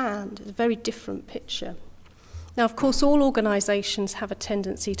at hand. It's a very different picture. Now, of course, all organisations have a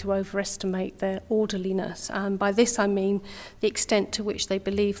tendency to overestimate their orderliness. And by this I mean the extent to which they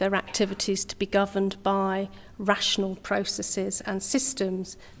believe their activities to be governed by rational processes and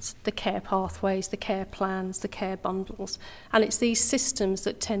systems, the care pathways, the care plans, the care bundles. And it's these systems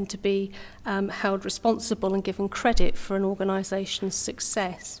that tend to be held responsible and given credit for an organisation's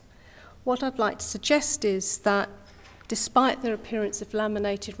success. What I'd like to suggest is that despite their appearance of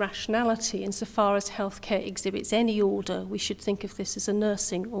laminated rationality, insofar as healthcare exhibits any order, we should think of this as a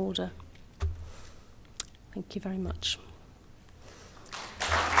nursing order. Thank you very much.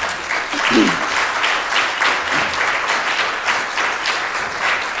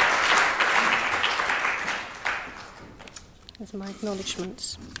 There's my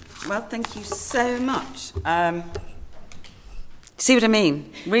acknowledgements. Well, thank you so much. See what I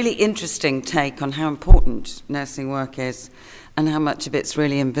mean? Really interesting take on how important nursing work is and how much of it's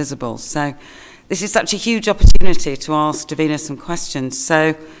really invisible. So this is such a huge opportunity to ask Davina some questions.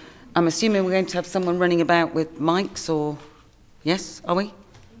 So I'm assuming we're going to have someone running about with mics or... Yes, are we?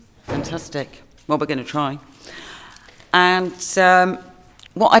 Fantastic. Well, we're going to try. And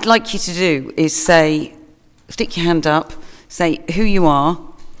what I'd like you to do is say, stick your hand up, say who you are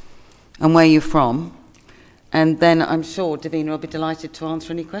and where you're from. And then I'm sure Davina will be delighted to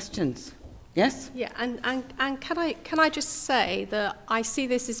answer any questions. Yes? Yeah, and can I just say that I see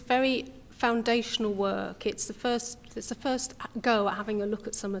this as very foundational work. It's the first go at having a look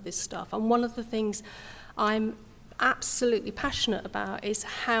at some of this stuff. And one of the things I'm absolutely passionate about is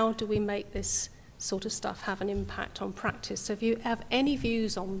how do we make this sort of stuff have an impact on practice. So if you have any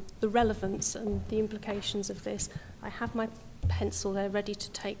views on the relevance and the implications of this, I have my pencil there ready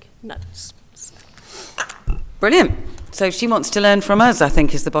to take notes. So. Brilliant. So she wants to learn from us, I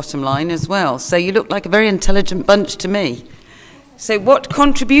think, is the bottom line as well. So you look like a very intelligent bunch to me. So what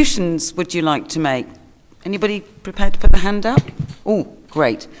contributions would you like to make? Anybody prepared to put their hand up? Oh,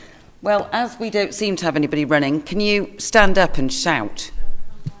 great. Well, as we don't seem to have anybody running, can you stand up and shout?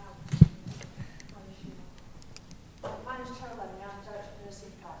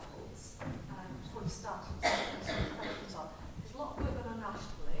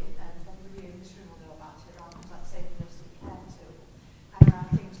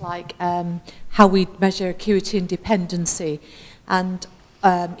 Like how we measure acuity and dependency, and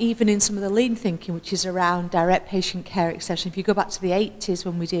even in some of the lean thinking, which is around direct patient care, etc. If you go back to the 80s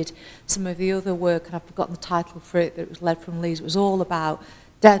when we did some of the other work, and I've forgotten the title for it, that was led from Leeds, it was all about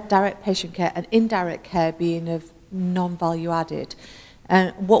direct patient care and indirect care being of non-value added.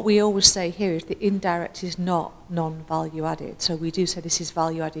 And what we always say here is the indirect is not non-value added. So we do say this is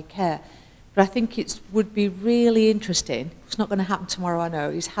value added care. But I think it would be really interesting, it's not going to happen tomorrow I know,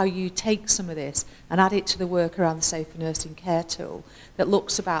 is how you take some of this and add it to the work around the Safer Nursing Care tool that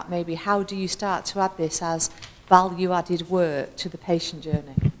looks about maybe how do you start to add this as value added work to the patient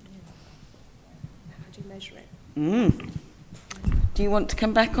journey. How do you measure it? Do you want to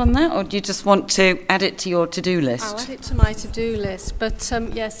come back on that, or do you just want to add it to your to-do list? I'll add it to my to-do list, but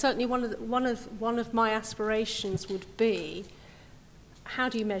yeah, certainly one of my aspirations would be, how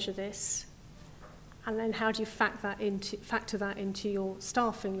do you measure this? And then how do you factor that into your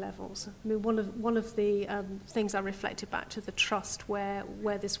staffing levels? I mean, one of the things I reflected back to the trust where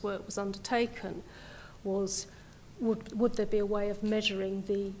this work was undertaken was, would there be a way of measuring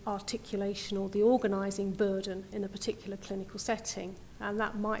the articulation or the organising burden in a particular clinical setting? And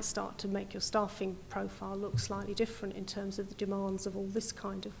that might start to make your staffing profile look slightly different in terms of the demands of all this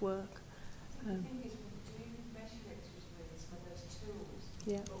kind of work. The thing is, we do measure it with some of those tools,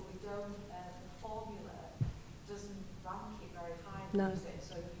 yeah. But we don't, the formula doesn't rank it very high. No. Does it?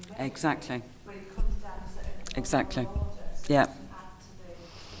 So you measure Exactly. it, but it comes down to certain Exactly. order, so Yeah. it doesn't add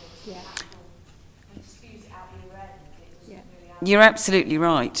to the actual, when you squeeze it out the other end, it doesn't really add. You're absolutely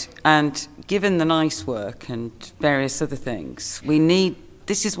right. And given the nice work and various other things, we need,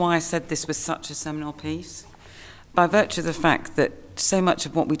 this is why I said this was such a seminal piece. By virtue of the fact that so much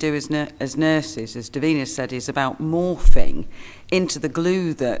of what we do as nurses, as Davina said, is about morphing into the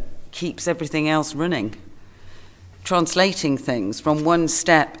glue that keeps everything else running, translating things from one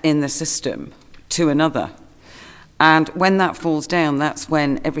step in the system to another. And when that falls down, that's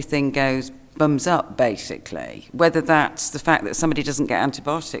when everything goes bums up, basically, whether that's the fact that somebody doesn't get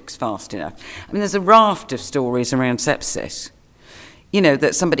antibiotics fast enough. I mean, there's a raft of stories around sepsis. You know,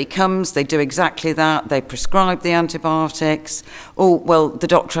 that somebody comes, they do exactly that, they prescribe the antibiotics. Oh, well, the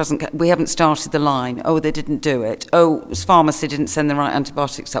doctor we haven't started the line. Oh, they didn't do it. Oh, the pharmacy didn't send the right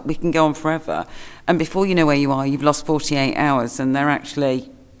antibiotics up. We can go on forever. And before you know where you are, you've lost 48 hours and they're actually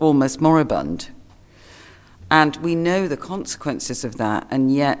almost moribund. And we know the consequences of that,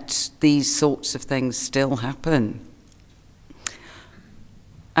 and yet these sorts of things still happen.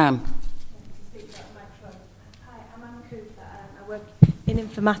 Hi, I'm Anne Cooper. I work in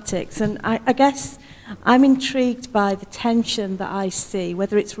informatics, and I guess I'm intrigued by the tension that I see,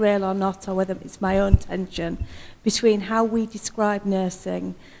 whether it's real or not, or whether it's my own tension, between how we describe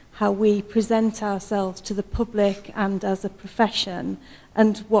nursing, how we present ourselves to the public and as a profession,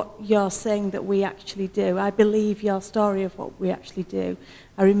 and what you're saying that we actually do. I believe your story of what we actually do.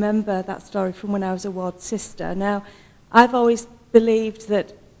 I remember that story from when I was a ward sister. Now, I've always believed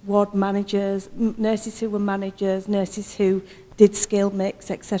that ward managers, nurses who were managers, nurses who did skill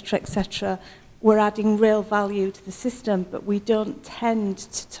mix, etc., were adding real value to the system, but we don't tend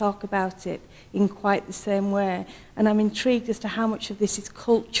to talk about it in quite the same way. And I'm intrigued as to how much of this is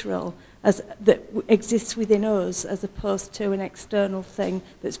cultural, that exists within us, as opposed to an external thing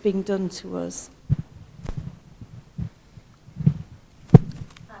that's being done to us.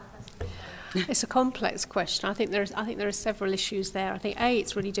 It's a complex question. I think there are several issues there. I think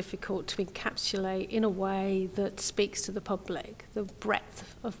it's really difficult to encapsulate in a way that speaks to the public the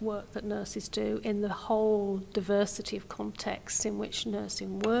breadth of work that nurses do in the whole diversity of contexts in which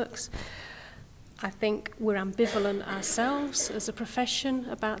nursing works. I think we're ambivalent ourselves as a profession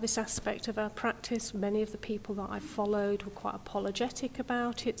about this aspect of our practice. Many of the people that I followed were quite apologetic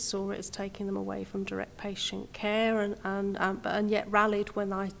about it, saw it as taking them away from direct patient care, and yet rallied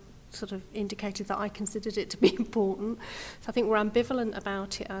when I sort of indicated that I considered it to be important. So I think we're ambivalent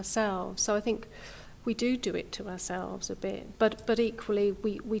about it ourselves. So I think we do it to ourselves a bit, but equally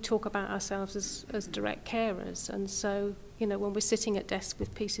we talk about ourselves as direct carers, and so when we're sitting at desks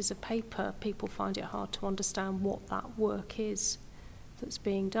with pieces of paper, people find it hard to understand what that work is that's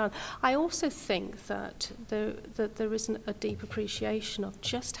being done. I also think that there isn't a deep appreciation of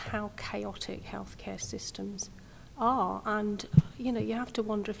just how chaotic healthcare systems are, and you have to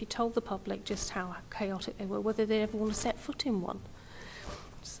wonder, if you told the public just how chaotic they were, whether they ever want to set foot in one.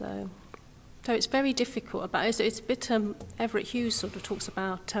 So it's very difficult about it. It's a bit, Everett Hughes sort of talks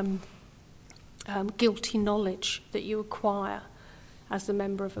about guilty knowledge that you acquire as a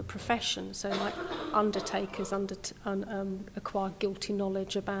member of a profession. So like undertakers acquire guilty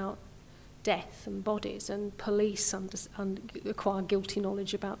knowledge about death and bodies, and police acquire guilty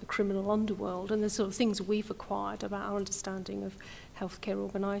knowledge about the criminal underworld, and the sort of things we've acquired about our understanding of healthcare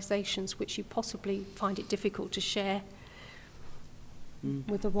organisations, which you possibly find it difficult to share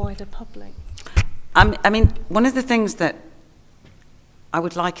with the wider public. I mean, one of the things that I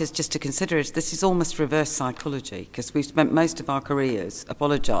would like us just to consider is this is almost reverse psychology, because we've spent most of our careers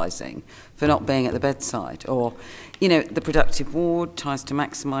apologising for not being at the bedside, or, the productive ward tries to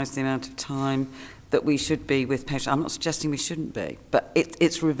maximise the amount of time that we should be with patients. I'm not suggesting we shouldn't be, but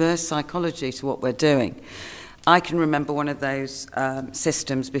it's reverse psychology to what we're doing. I can remember one of those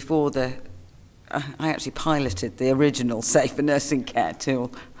systems before I actually piloted the original Safer Nursing Care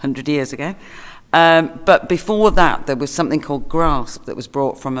 200 years ago. But before that, there was something called GRASP that was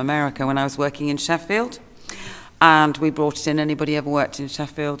brought from America when I was working in Sheffield. And we brought it in. Anybody ever worked in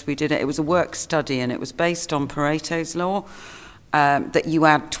Sheffield? We did it. It was a work study, and it was based on Pareto's law, that you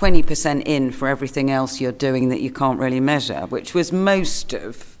add 20% in for everything else you're doing that you can't really measure, which was most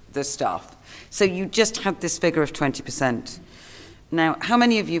of the stuff. So you just had this figure of 20%. Now, how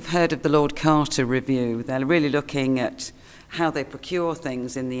many of you have heard of the Lord Carter review? They're really looking at how they procure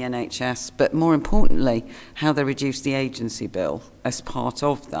things in the NHS, but more importantly, how they reduce the agency bill as part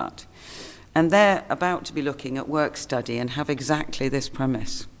of that. And they're about to be looking at work study and have exactly this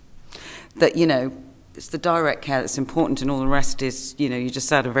premise, that, it's the direct care that's important, and all the rest is, you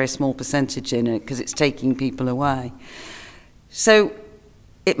just add a very small percentage in it because it's taking people away. So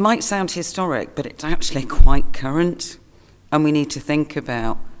it might sound historic, but it's actually quite current, and we need to think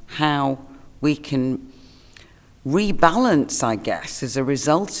about how we can rebalance, I guess, as a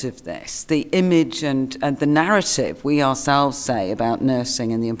result of this, the image and the narrative we ourselves say about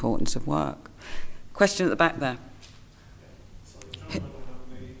nursing and the importance of work. Question at the back there.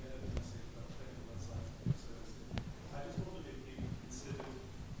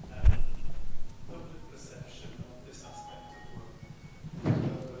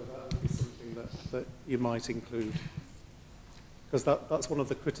 That you might include, because that's one of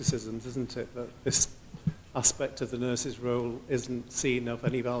the criticisms, isn't it, that this aspect of the nurse's role isn't seen of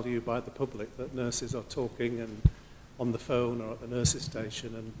any value by the public, that nurses are talking and on the phone or at the nurse's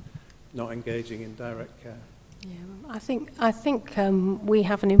station and not engaging in direct care. Yeah, I think we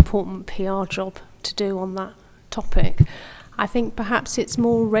have an important PR job to do on that topic. I think perhaps it's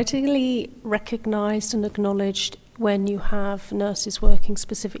more readily recognised and acknowledged when you have nurses working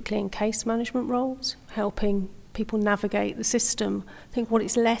specifically in case management roles, helping people navigate the system. I think what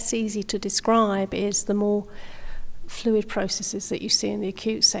is less easy to describe is the more fluid processes that you see in the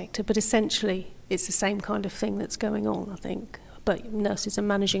acute sector, but essentially it's the same kind of thing that's going on, I think. But nurses are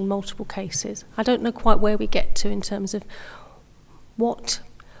managing multiple cases. I don't know quite where we get to in terms of what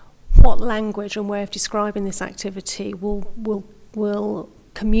language and way of describing this activity will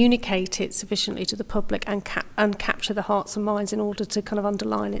communicate it sufficiently to the public and capture the hearts and minds in order to kind of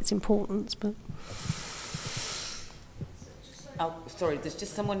underline its importance. But oh, sorry, there's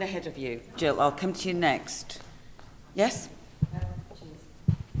just someone ahead of you. Jill, I'll come to you next. Yes?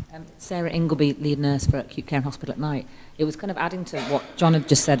 Sarah Ingleby, lead nurse for Acute Care and Hospital at Night. It was kind of adding to what John had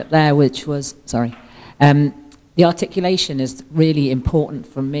just said up there, which was, the articulation is really important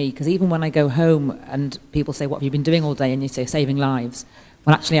for me, because even when I go home and people say, what have you been doing all day? And you say, saving lives.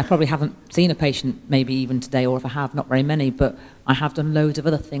 Well, actually, I probably haven't seen a patient maybe even today, or if I have, not very many, but I have done loads of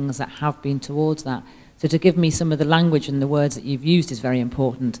other things that have been towards that. So to give me some of the language and the words that you've used is very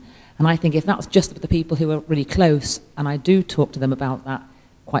important. And I think if that's just for the people who are really close, and I do talk to them about that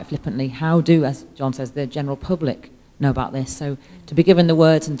quite flippantly, how do, as John says, the general public know about this? So to be given the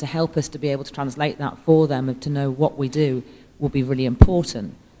words and to help us to be able to translate that for them and to know what we do will be really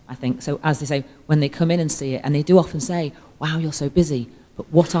important, I think. So as they say, when they come in and see it, and they do often say, wow, you're so busy,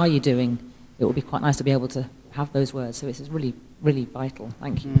 but what are you doing? It would be quite nice to be able to have those words. So this is really, really vital.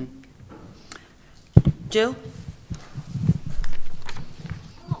 Thank you. Jill?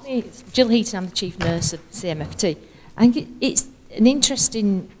 It's Jill Heaton, I'm the Chief Nurse of CMFT. I think it's an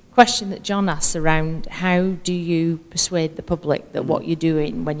interesting question that John asks around how do you persuade the public that what you're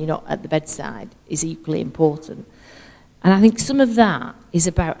doing when you're not at the bedside is equally important. And I think some of that is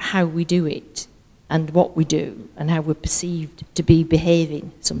about how we do it and what we do and how we're perceived to be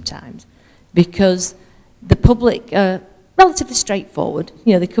behaving sometimes. Because the public are relatively straightforward.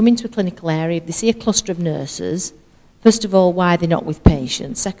 You know, they come into a clinical area, they see a cluster of nurses. First of all, why they're not with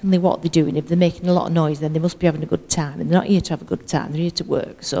patients. Secondly, what they're doing. If they're making a lot of noise, then they must be having a good time. And they're not here to have a good time, they're here to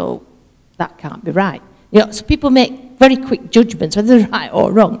work. So that can't be right. You know, so people make very quick judgments, whether they're right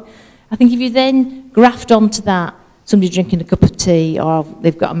or wrong. I think if you then graft onto that, somebody drinking a cup of tea or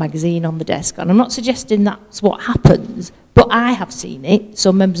they've got a magazine on the desk, and I'm not suggesting that's what happens, but I have seen it,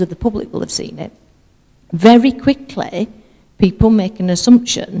 so members of the public will have seen it. Very quickly, people make an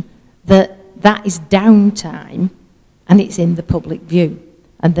assumption that that is downtime and it's in the public view,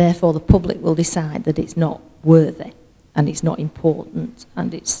 and therefore the public will decide that it's not worthy and it's not important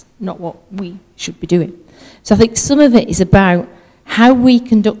and it's not what we should be doing. So I think some of it is about how we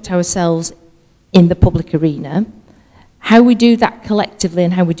conduct ourselves in the public arena, how we do that collectively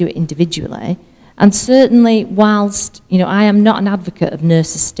and how we do it individually. And certainly, whilst, you know, I am not an advocate of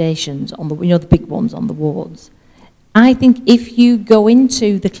nurses' stations on the, you know, the big ones on the wards, I think if you go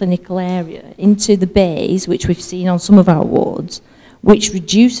into the clinical area, into the bays, which we've seen on some of our wards, which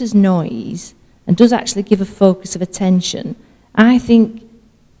reduces noise and does actually give a focus of attention, I think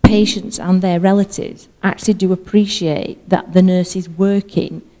patients and their relatives actually do appreciate that the nurse is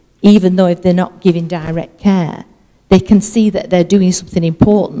working, even though if they're not giving direct care, they can see that they're doing something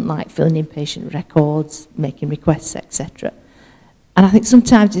important, like filling in patient records, making requests, etc. And I think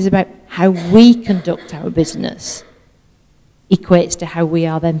sometimes it's about how we conduct our business equates to how we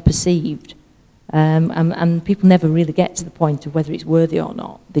are then perceived. And people never really get to the point of whether it's worthy or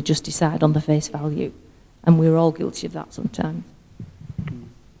not. They just decide on the face value. And we're all guilty of that sometimes.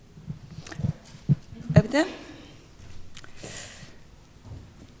 Over there.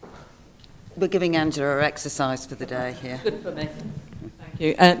 We're giving Angela her exercise for the day here. Good for me. Thank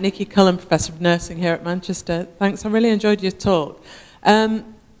you. Nikki Cullen, Professor of Nursing here at Manchester. Thanks, I really enjoyed your talk.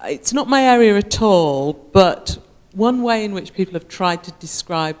 It's not my area at all, but one way in which people have tried to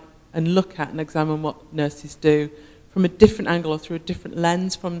describe and look at and examine what nurses do from a different angle or through a different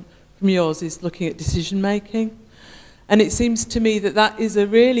lens from yours is looking at decision making. And it seems to me that that is a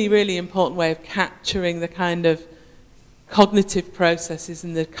really, really important way of capturing the kind of cognitive processes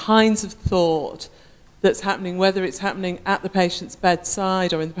and the kinds of thought that's happening, whether it's happening at the patient's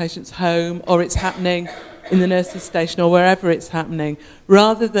bedside or in the patient's home, or it's happening in the nurse's station or wherever it's happening,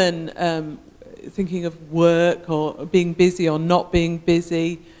 rather than thinking of work or being busy or not being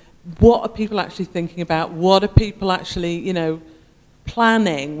busy. What are people actually thinking about? What are people actually, you know,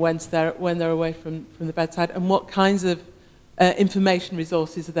 planning when they're away from the bedside? And what kinds of information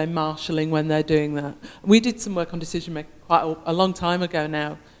resources are they marshalling when they're doing that? We did some work on decision making quite a long time ago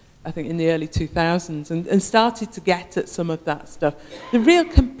now, I think in the early 2000s, and started to get at some of that stuff. The real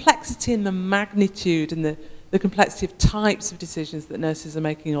complexity and the magnitude and the the complexity of types of decisions that nurses are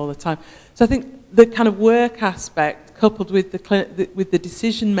making all the time. So I think the kind of work aspect coupled with the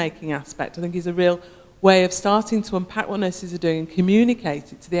decision-making aspect, I think is a real way of starting to unpack what nurses are doing and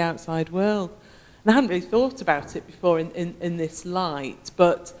communicate it to the outside world. And I hadn't really thought about it before in this light,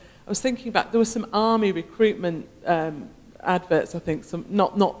 but I was thinking about, there were some army recruitment adverts, I think,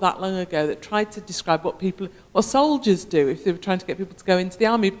 not that long ago, that tried to describe what soldiers do if they were trying to get people to go into the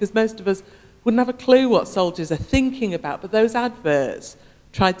army, because most of us wouldn't have a clue what soldiers are thinking about, but those adverts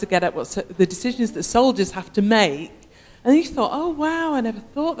tried to get at what the decisions that soldiers have to make. And you thought, oh, wow, I never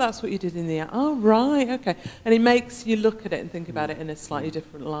thought that's what you did in the... Oh, right, okay. And it makes you look at it and think about it in a slightly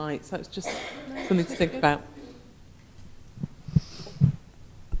different light. So it's just something to think about.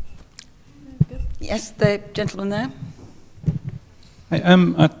 Yes, the gentleman there. Hey,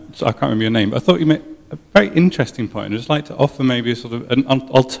 I can't remember your name, but I thought you made a very interesting point. I'd just like to offer maybe a sort of an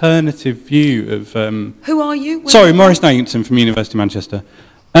alternative view of... Who are you? Sorry, Maurice Naginson from University of Manchester.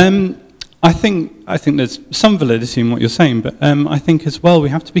 I think there's some validity in what you're saying, but I think as well we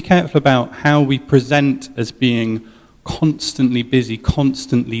have to be careful about how we present as being constantly busy,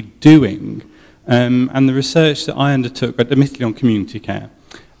 constantly doing. And the research that I undertook, admittedly on community care,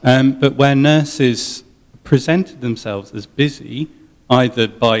 but where nurses presented themselves as busy, either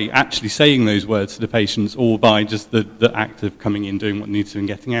by actually saying those words to the patients or by just the act of coming in, doing what needs to and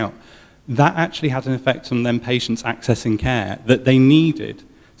getting out, that actually had an effect on them patients accessing care that they needed.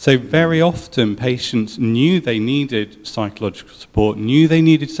 So very often patients knew they needed psychological support, knew they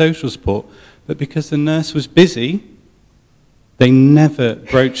needed social support, but because the nurse was busy, they never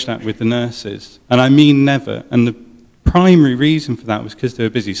broached that with the nurses. And I mean never. And the primary reason for that was because they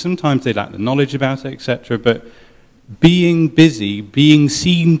were busy. Sometimes they lacked the knowledge about it, etc. But being busy, being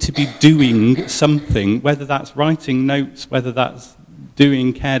seen to be doing something, whether that's writing notes, whether that's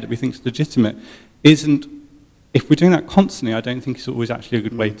doing care that we think is legitimate, isn't... If we're doing that constantly, I don't think it's always actually a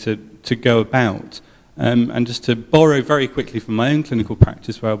good way to go about. And just to borrow very quickly from my own clinical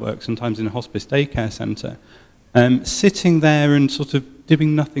practice where I work, sometimes in a hospice daycare centre, sitting there and sort of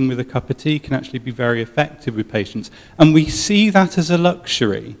doing nothing with a cup of tea can actually be very effective with patients. And we see that as a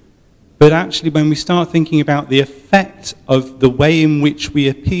luxury. But actually, when we start thinking about the effect of the way in which we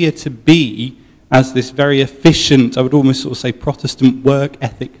appear to be as this very efficient, I would almost sort of say Protestant work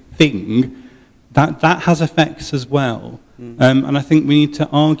ethic thing, that has effects as well. And I think we need to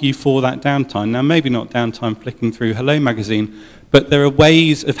argue for that downtime. Now, maybe not downtime flicking through Hello magazine, but there are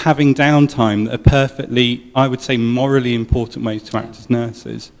ways of having downtime that are perfectly, I would say, morally important ways to act as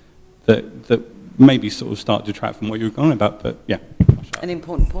nurses that maybe sort of start to detract from what you were going about, but yeah. An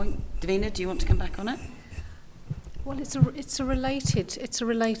important point. Davina, do you want to come back on it? Well, it's a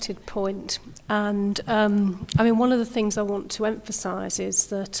related point, and I mean, one of the things I want to emphasise is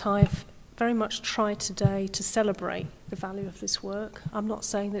that I've very much tried today to celebrate the value of this work. I'm not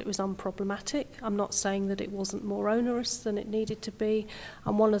saying that it was unproblematic. I'm not saying that it wasn't more onerous than it needed to be.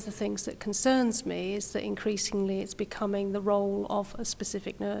 And one of the things that concerns me is that increasingly it's becoming the role of a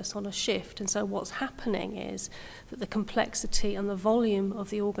specific nurse on a shift. And so what's happening is that the complexity and the volume of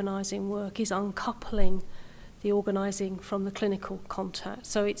the organising work is uncoupling the organising from the clinical contact.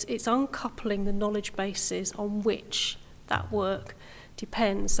 So it's uncoupling the knowledge bases on which that work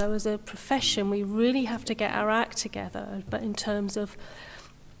depends. So as a profession, we really have to get our act together, but in terms of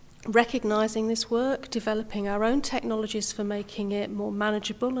recognising this work, developing our own technologies for making it more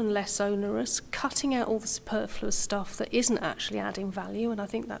manageable and less onerous, cutting out all the superfluous stuff that isn't actually adding value, and I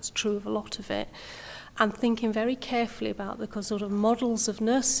think that's true of a lot of it, and thinking very carefully about the sort of models of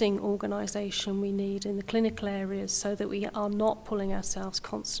nursing organisation we need in the clinical areas so that we are not pulling ourselves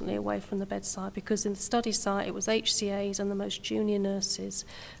constantly away from the bedside, because in the study site it was HCAs and the most junior nurses,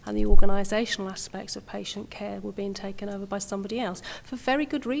 and the organisational aspects of patient care were being taken over by somebody else for very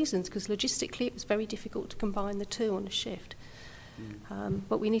good reasons, because logistically it was very difficult to combine the two on a shift.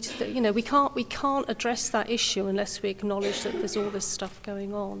 But we need to, we can't address that issue unless we acknowledge that there's all this stuff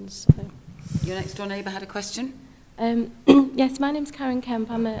going on. So. Your next door neighbour had a question. Yes, my name's Karen Kemp.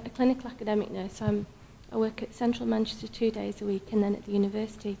 I'm a clinical academic nurse. I work at Central Manchester 2 days a week and then at the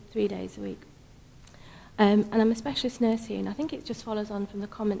university 3 days a week. And I'm a specialist nurse here, and I think it just follows on from the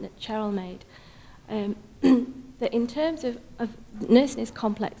comment that Cheryl made. That in terms of nursing is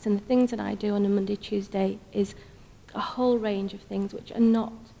complex, and the things that I do on a Monday, Tuesday is a whole range of things which are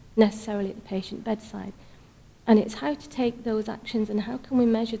not necessarily at the patient bedside. And it's how to take those actions and how can we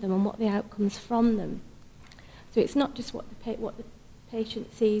measure them and what the outcomes from them. So it's not just what the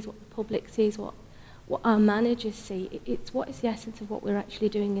patient sees, what the public sees, what our managers see. It's what is the essence of what we're actually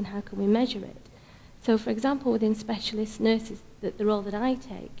doing and how can we measure it. So for example, within specialist nurses, the role that I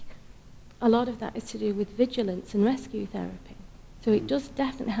take, a lot of that is to do with vigilance and rescue therapy. So it does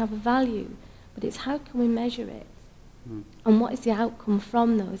definitely have a value, but it's how can we measure it? And what is the outcome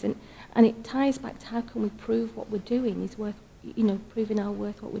from those? And it ties back to how can we prove what we're doing is worth, proving our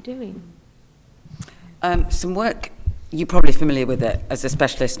worth what we're doing. Some work, you're probably familiar with it as a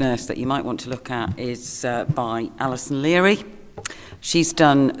specialist nurse, that you might want to look at is by Alison Leary. She's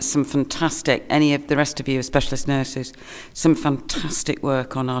done some fantastic, any of the rest of you as specialist nurses, some fantastic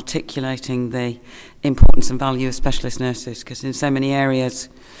work on articulating the importance and value of specialist nurses, because in so many areas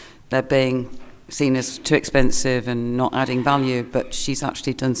they're being seen as too expensive and not adding value, but she's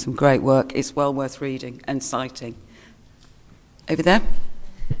actually done some great work. It's well worth reading and citing. Over there.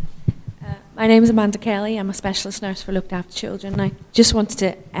 My name is Amanda Kelly. I'm a specialist nurse for looked after children. And I just wanted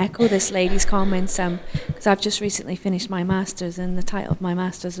to echo this lady's comments because I've just recently finished my master's, and the title of my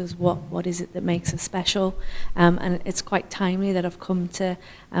master's is What is it that makes us special? And it's quite timely that I've come to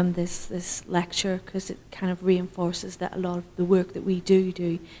this lecture, because it kind of reinforces that a lot of the work that we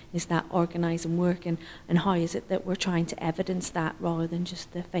do is that organising work, and how is it that we're trying to evidence that rather than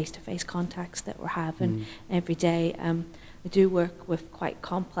just the face-to-face contacts that we're having every day. I do work with quite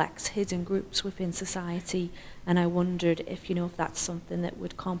complex hidden groups within society, and I wondered if that's something that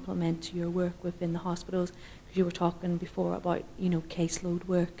would complement your work within the hospitals. Because you were talking before about caseload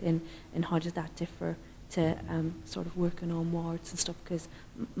work, and how does that differ to sort of working on wards and stuff? Because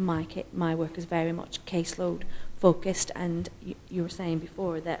my work is very much caseload focused, and you were saying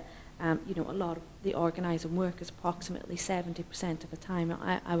before that a lot of the organising work is approximately 70% of the time.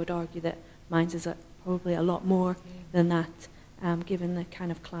 I would argue that mine's is probably a lot more than that, given the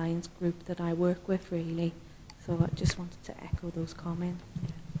kind of clients group that I work with, really. So I just wanted to echo those comments.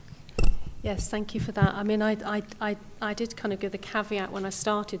 Yes, thank you for that. I mean, I did kind of give the caveat when I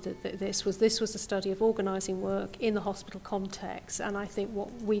started that this was a study of organising work in the hospital context, and I think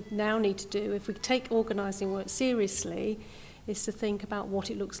what we now need to do, if we take organising work seriously, is to think about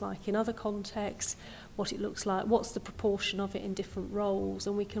what it looks like in other contexts, what it looks like, what's the proportion of it in different roles,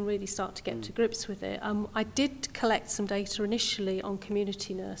 and we can really start to get to grips with it. I did collect some data initially on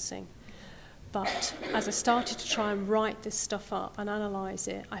community nursing, but as I started to try and write this stuff up and analyse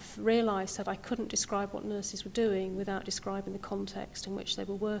it, I realised that I couldn't describe what nurses were doing without describing the context in which they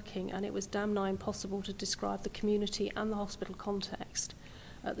were working, and it was damn nigh impossible to describe the community and the hospital context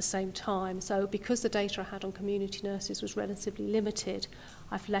at the same time. So because the data I had on community nurses was relatively limited,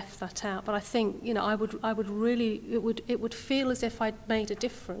 I've left that out. But I think, I would really, it would feel as if I'd made a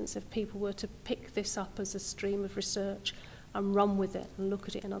difference if people were to pick this up as a stream of research and run with it and look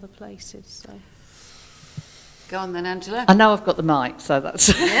at it in other places. So. Go on then, Angela. I know I've got the mic, so that's...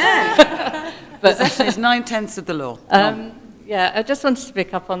 Yeah. Possession is 9/10 of the law. Yeah, I just wanted to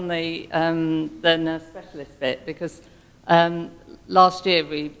pick up on the nurse specialist bit, because last year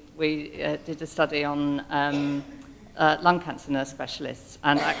we did a study on lung cancer nurse specialists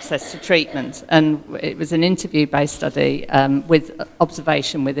and access to treatment, and it was an interview-based study with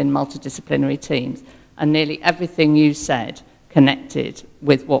observation within multidisciplinary teams, and nearly everything you said connected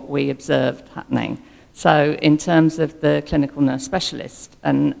with what we observed happening. So in terms of the clinical nurse specialist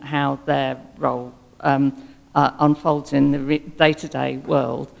and how their role unfolds in the day-to-day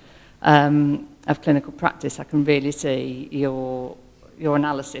world of clinical practice, I can really see your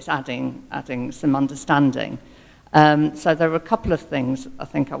analysis adding some understanding. So there are a couple of things I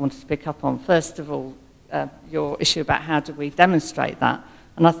think I wanted to pick up on. First of all, your issue about how do we demonstrate that.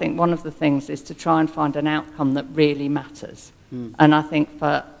 And I think one of the things is to try and find an outcome that really matters. And I think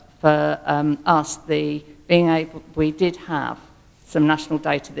for us, we did have some national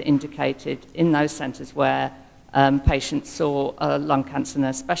data that indicated in those centres where patients saw a lung cancer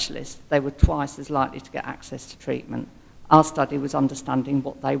nurse specialist, they were twice as likely to get access to treatment. Our study was understanding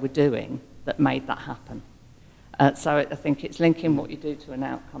what they were doing that made that happen. So I think it's linking what you do to an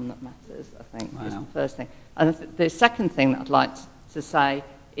outcome that matters, I think, is the first thing. And the second thing that I'd like to say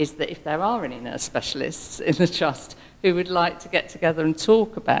is that if there are any nurse specialists in the Trust who would like to get together and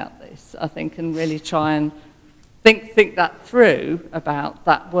talk about this, I think, and really try and think that through about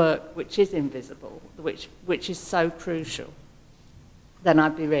that work which is invisible, which is so crucial, then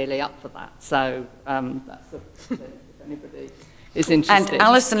I'd be really up for that. So that's if anybody is interested. And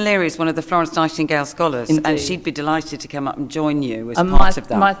Alison Leary is one of the Florence Nightingale Scholars, Indeed. and she'd be delighted to come up and join you as part of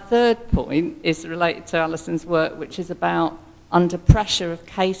that. My third point is related to Alison's work, which is about under pressure of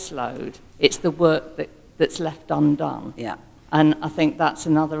caseload, it's the work that's left undone. Yeah. And I think that's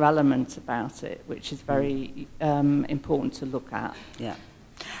another element about it, which is very important to look at. Yeah.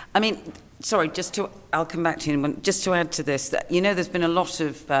 I mean, sorry, I'll come back to you in a moment. Just to add to this, that, there's been a lot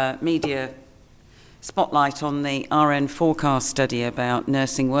of media spotlight on the RN forecast study about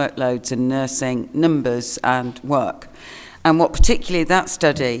nursing workloads and nursing numbers and work. And what particularly that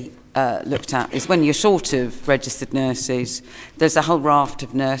study looked at is when you're short of registered nurses, there's a whole raft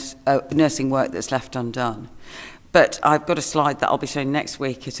of nursing work that's left undone. But I've got a slide that I'll be showing next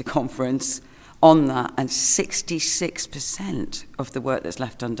week at a conference on that, and 66% of the work that's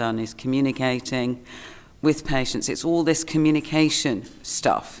left undone is communicating with patients. It's all this communication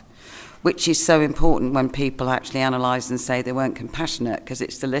stuff, which is so important when people actually analyse and say they weren't compassionate, because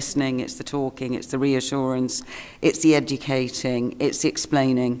it's the listening, it's the talking, it's the reassurance, it's the educating, it's the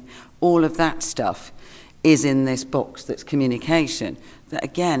explaining. All of that stuff is in this box that's communication. That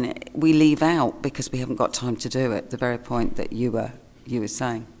again, we leave out because we haven't got time to do it, the very point that you were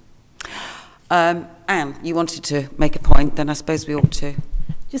saying. Anne, you wanted to make a point, then I suppose we ought to.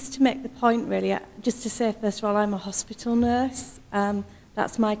 Just to make the point, really, just to say, first of all, I'm a hospital nurse.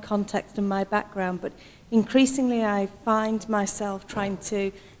 That's my context and my background. But increasingly, I find myself trying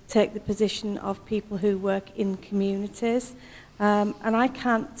to take the position of people who work in communities. And I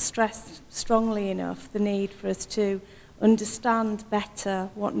can't stress strongly enough the need for us to understand better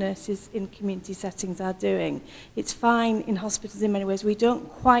what nurses in community settings are doing. It's fine in hospitals in many ways. We don't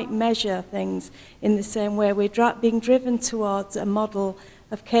quite measure things in the same way. We're being driven towards a model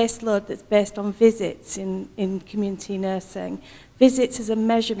of caseload that's based on visits in community nursing. Visits as a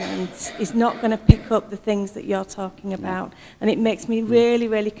measurement is not going to pick up the things that you're talking about. And it makes me really,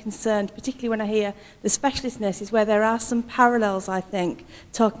 really concerned, particularly when I hear the specialist nurses, where there are some parallels, I think,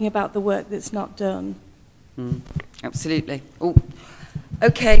 talking about the work that's not done. Absolutely. Oh,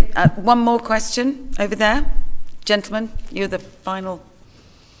 okay, one more question over there. Gentlemen, you're the final.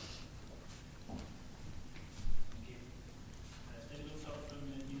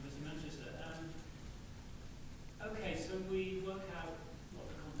 Okay, so we work out what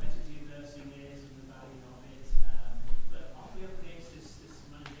the complexity of nursing is and the value of it, but aren't we up against this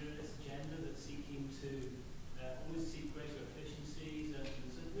managerialist agenda that's seeking to always seek greater efficiencies, and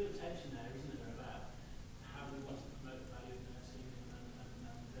there's a real tension there, isn't there, about how we want to promote the value of nursing and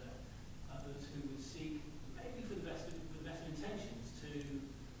others who would seek, maybe with better intentions, to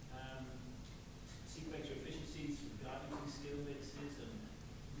seek greater efficiencies regarding skill mixes and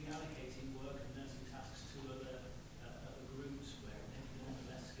reallocating work and nursing tasks to other groups where maybe they're in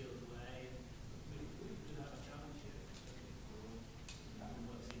a less skilled way. We do have a challenge here for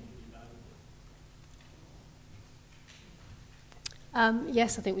what seems really valuable.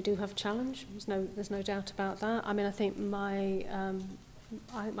 Yes, I think we do have a challenge. There's no doubt about that. I mean, I think my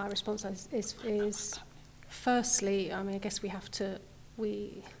response is firstly, I mean, I guess we have to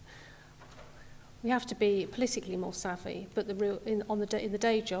be politically more savvy, but in the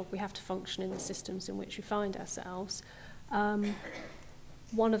day job we have to function in the systems in which we find ourselves.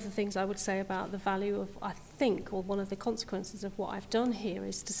 One of the things I would say about the value of, I think, or one of the consequences of what I've done here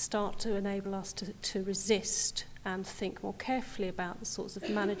is to start to enable us to resist and think more carefully about the sorts of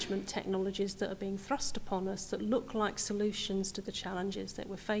management technologies that are being thrust upon us that look like solutions to the challenges that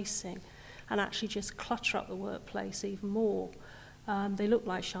we're facing and actually just clutter up the workplace even more. They look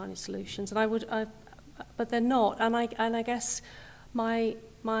like shiny solutions, and but they're not. And I guess my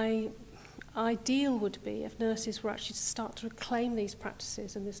ideal would be if nurses were actually to start to reclaim these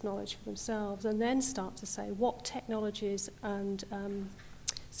practices and this knowledge for themselves, and then start to say what technologies and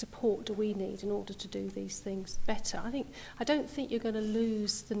support do we need in order to do these things better. I don't think you're going to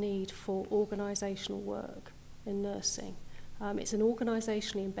lose the need for organisational work in nursing. It's an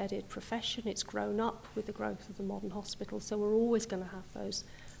organisationally embedded profession. It's grown up with the growth of the modern hospital, so we're always going to have those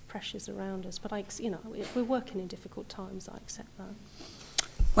pressures around us. But we're working in difficult times. I accept that.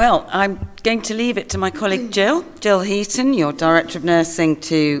 Well, I'm going to leave it to my colleague Jill Heaton, your Director of Nursing,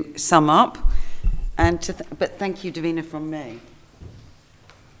 to sum up. But thank you, Davina, from me.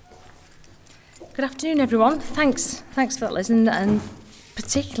 Good afternoon, everyone. Thanks for that, Liz, and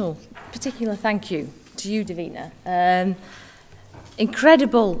particular thank you to you, Davina.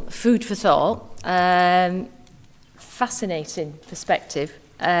 Incredible food for thought, fascinating perspective,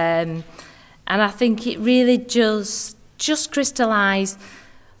 and I think it really just crystallise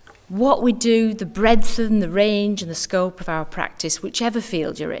what we do, the breadth and the range and the scope of our practice, whichever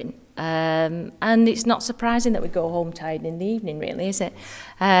field you're in. And it's not surprising that we go home tired in the evening, really, is it?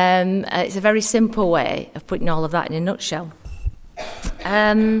 It's a very simple way of putting all of that in a nutshell.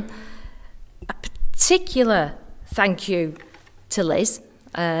 A particular thank you to Liz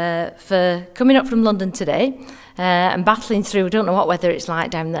for coming up from London today and battling through. I don't know what weather it's like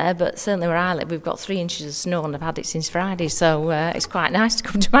down there, but certainly where I live, we've got 3 inches of snow and I've had it since Friday, so it's quite nice to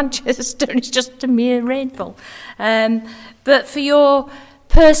come to Manchester and it's just a mere rainfall. But for your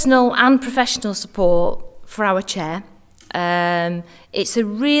personal and professional support for our chair. It's a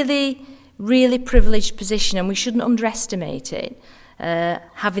really, really privileged position, and we shouldn't underestimate it,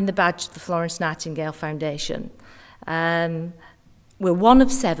 having the badge of the Florence Nightingale Foundation. We're one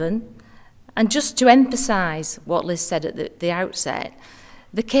of 7, and just to emphasise what Liz said at the outset,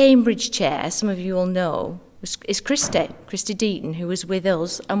 the Cambridge chair, some of you will know, is Christy Deaton, who was with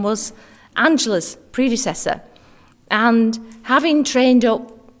us and was Angela's predecessor. And having trained up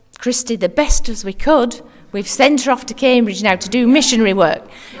Christy the best as we could, we've sent her off to Cambridge now to do missionary work.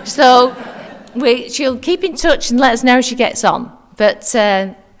 So she'll keep in touch and let us know how she gets on. But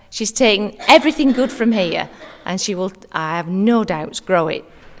she's taken everything good from here, and she will, I have no doubts, grow it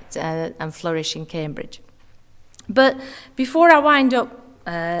and flourish in Cambridge. But before I wind up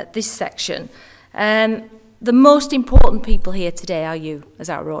this section, the most important people here today are you as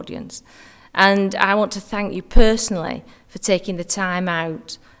our audience. And I want to thank you personally for taking the time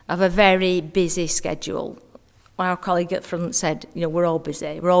out of a very busy schedule. Our colleague at front said, you know, we're all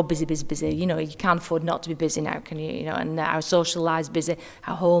busy. We're all busy, busy, busy. You know, you can't afford not to be busy now, can you? You know, and our social lives busy,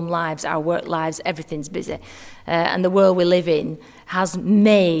 our home lives, our work lives, everything's busy. And the world we live in has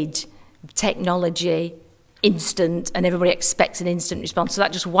made technology instant, and everybody expects an instant response. So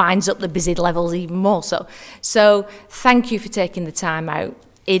that just winds up the busy levels even more so. So thank you for taking the time out.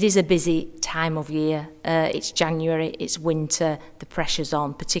 It is a busy time of year. It's January, it's winter, the pressure's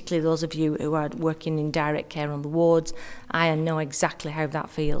on, particularly those of you who are working in direct care on the wards. I know exactly how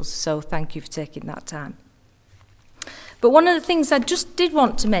that feels, so thank you for taking that time. But one of the things I just did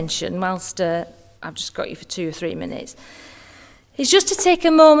want to mention, whilst I've just got you for 2 or 3 minutes, is just to take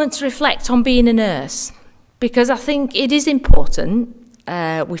a moment to reflect on being a nurse, because I think it is important.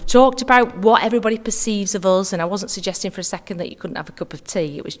 We've talked about what everybody perceives of us, and I wasn't suggesting for a second that you couldn't have a cup of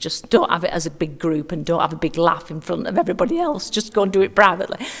tea. It was just don't have it as a big group and don't have a big laugh in front of everybody else. Just go and do it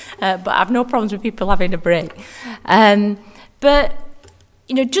privately. But I have no problems with people having a break. But,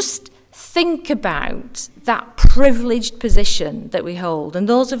 you know, just think about that privileged position that we hold. And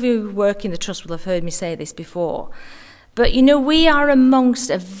those of you who work in the Trust will have heard me say this before. But, you know, we are amongst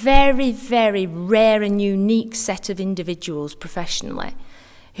a very, very rare and unique set of individuals professionally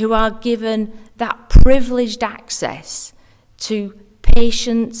who are given that privileged access to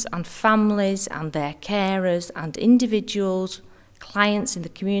patients and families and their carers and individuals, clients in the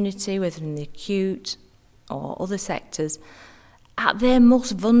community, whether in the acute or other sectors, at their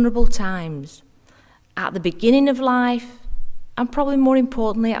most vulnerable times, at the beginning of life and probably more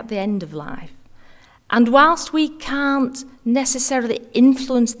importantly at the end of life. And whilst we can't necessarily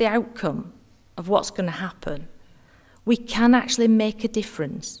influence the outcome of what's going to happen, we can actually make a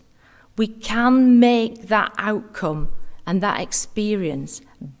difference. We can make that outcome and that experience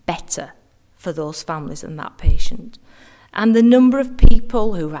better for those families and that patient. And the number of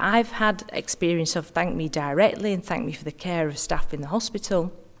people who I've had experience of thank me directly and thank me for the care of staff in the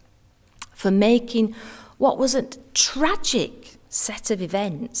hospital for making what was a tragic set of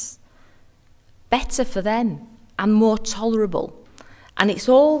events better for them and more tolerable. And it's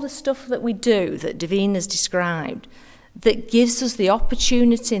all the stuff that we do that Davina's described that gives us the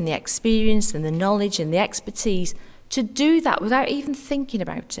opportunity and the experience and the knowledge and the expertise to do that without even thinking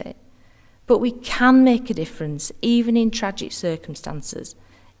about it. But we can make a difference even in tragic circumstances,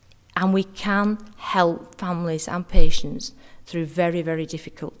 and we can help families and patients through very, very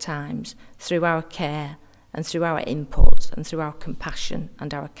difficult times through our care and through our input and through our compassion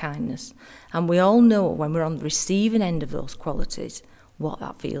and our kindness. And we all know when we're on the receiving end of those qualities what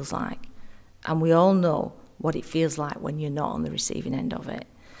that feels like. And we all know what it feels like when you're not on the receiving end of it.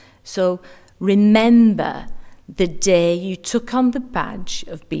 So remember the day you took on the badge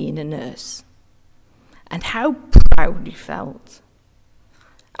of being a nurse and how proud you felt.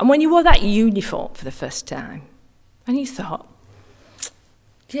 And when you wore that uniform for the first time and you thought,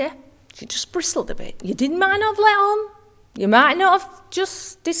 yeah, you just bristled a bit. You might not have let on. You might not have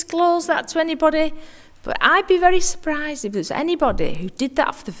just disclosed that to anybody. But I'd be very surprised if there's anybody who did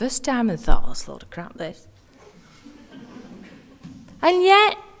that for the first time and thought, oh, it's a load of crap, this. And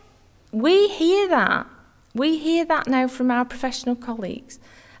yet, we hear that. We hear that now from our professional colleagues.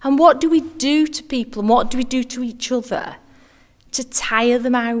 And what do we do to people and what do we do to each other to tire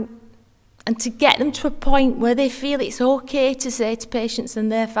them out and to get them to a point where they feel it's okay to say to patients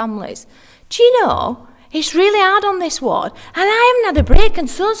and their families, do you know, it's really hard on this ward and I haven't had a break and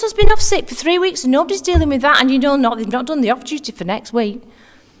so-and-so's been off sick for 3 weeks and nobody's dealing with that and you know they've not done the off-duty for next week.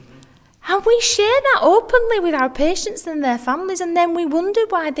 And we share that openly with our patients and their families, and then we wonder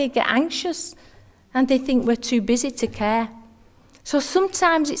why they get anxious and they think we're too busy to care. So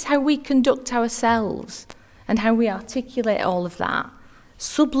sometimes it's how we conduct ourselves and how we articulate all of that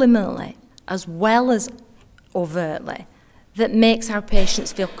subliminally as well as overtly, that makes our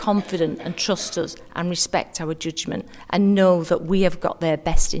patients feel confident and trust us and respect our judgment and know that we have got their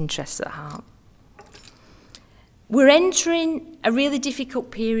best interests at heart. We're entering a really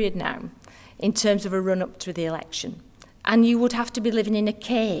difficult period now in terms of a run-up to the election, and you would have to be living in a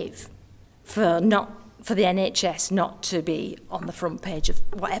cave for the NHS not to be on the front page of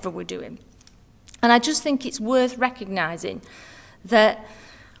whatever we're doing. And I just think it's worth recognising that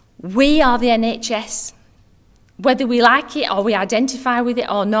we are the NHS. Whether we like it or we identify with it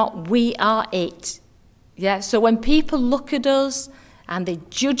or not, we are it. Yeah. So when people look at us and they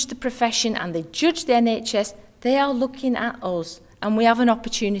judge the profession and they judge the NHS, they are looking at us, and we have an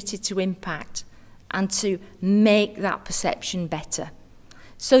opportunity to impact and to make that perception better.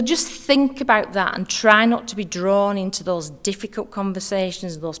 So just think about that and try not to be drawn into those difficult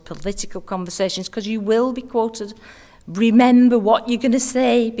conversations, those political conversations, because you will be quoted. Remember what you're going to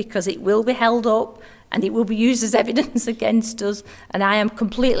say, because it will be held up and it will be used as evidence against us. And I am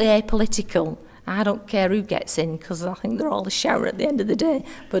completely apolitical. I don't care who gets in, because I think they're all a shower at the end of the day.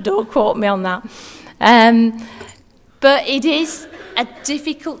 But don't quote me on that. But it is a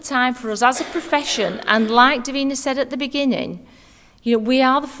difficult time for us as a profession. And like Davina said at the beginning, you know, we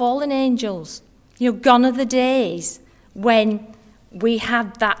are the fallen angels. You know, gone are the days when we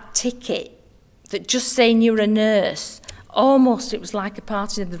had that ticket that just saying you're a nurse, almost it was like a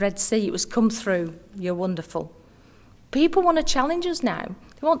parting of the Red Sea. It was come through, you're wonderful. People want to challenge us now.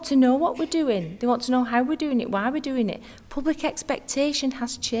 They want to know what we're doing. They want to know how we're doing it, why we're doing it. Public expectation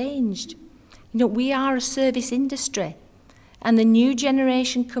has changed. You know, we are a service industry, and the new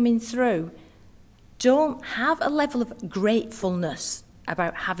generation coming through don't have a level of gratefulness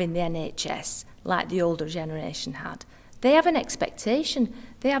about having the NHS like the older generation had. They have an expectation.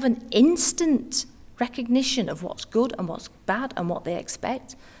 They have an instant recognition of what's good and what's bad and what they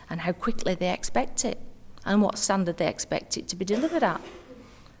expect and how quickly they expect it and what standard they expect it to be delivered at.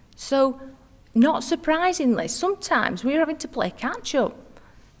 So, not surprisingly, sometimes we're having to play catch-up.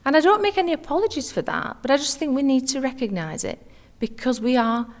 And I don't make any apologies for that, but I just think we need to recognise it, because we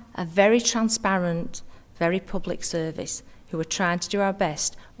are a very transparent, very public service who are trying to do our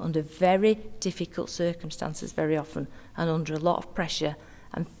best under very difficult circumstances very often and under a lot of pressure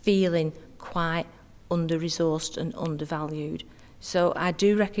and feeling quite under-resourced and undervalued. So I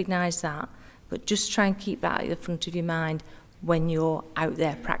do recognise that, but just try and keep that at the front of your mind when you're out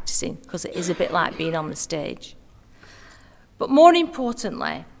there practising, because it is a bit like being on the stage. But more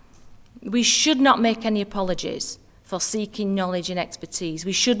importantly, we should not make any apologies for seeking knowledge and expertise.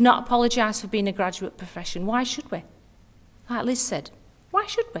 We should not apologise for being a graduate profession. Why should we? Like Liz said, why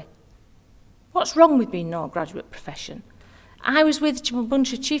should we? What's wrong with being a graduate profession? I was with a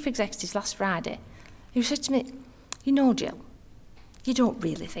bunch of chief executives last Friday who said to me, you know, Jill, you don't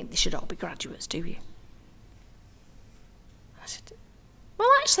really think they should all be graduates, do you? I said, well,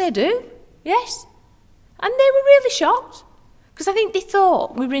 actually I do, yes. And they were really shocked, because I think they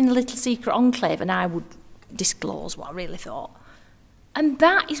thought we were in a little secret enclave and I would disclose what I really thought. And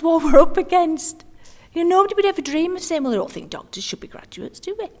that is what we're up against. You know, nobody would ever dream of saying, well, I don't think doctors should be graduates,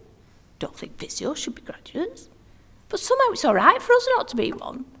 do we? Don't think physios should be graduates. But somehow it's all right for us not to be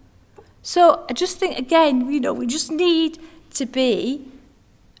one. So I just think, again, you know, we just need to be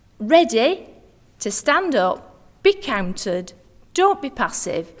ready to stand up, be counted, don't be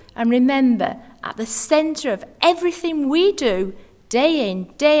passive, and remember, at the centre of everything we do, day in,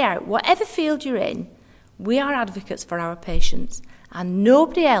 day out, whatever field you're in, we are advocates for our patients, and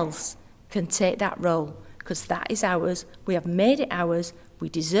nobody else can take that role, because that is ours. We have made it ours. We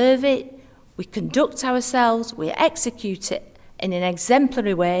deserve it. We conduct ourselves. We execute it in an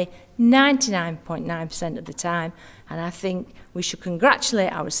exemplary way 99.9% of the time, and I think we should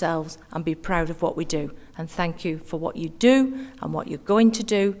congratulate ourselves and be proud of what we do. And thank you for what you do and what you're going to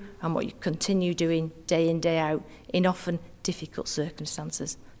do and what you continue doing day in, day out in often difficult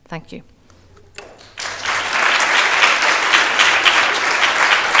circumstances. Thank you.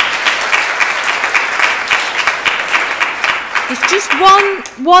 There's just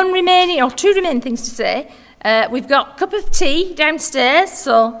one remaining, or two remaining things to say. We've got a cup of tea downstairs,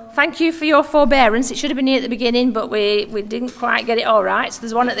 so thank you for your forbearance. It should have been here at the beginning, but we didn't quite get it all right, so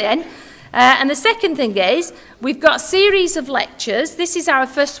there's one at the end. And the second thing is, we've got a series of lectures. This is our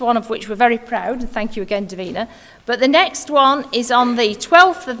first one, of which we're very proud, and thank you again, Davina. But the next one is on the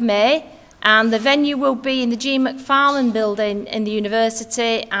 12th of May, and the venue will be in the G. McFarlane building in the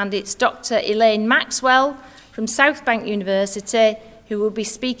university, and it's Dr. Elaine Maxwell from South Bank University, who will be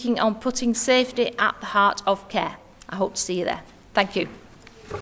speaking on putting safety at the heart of care. I hope to see you there. Thank you.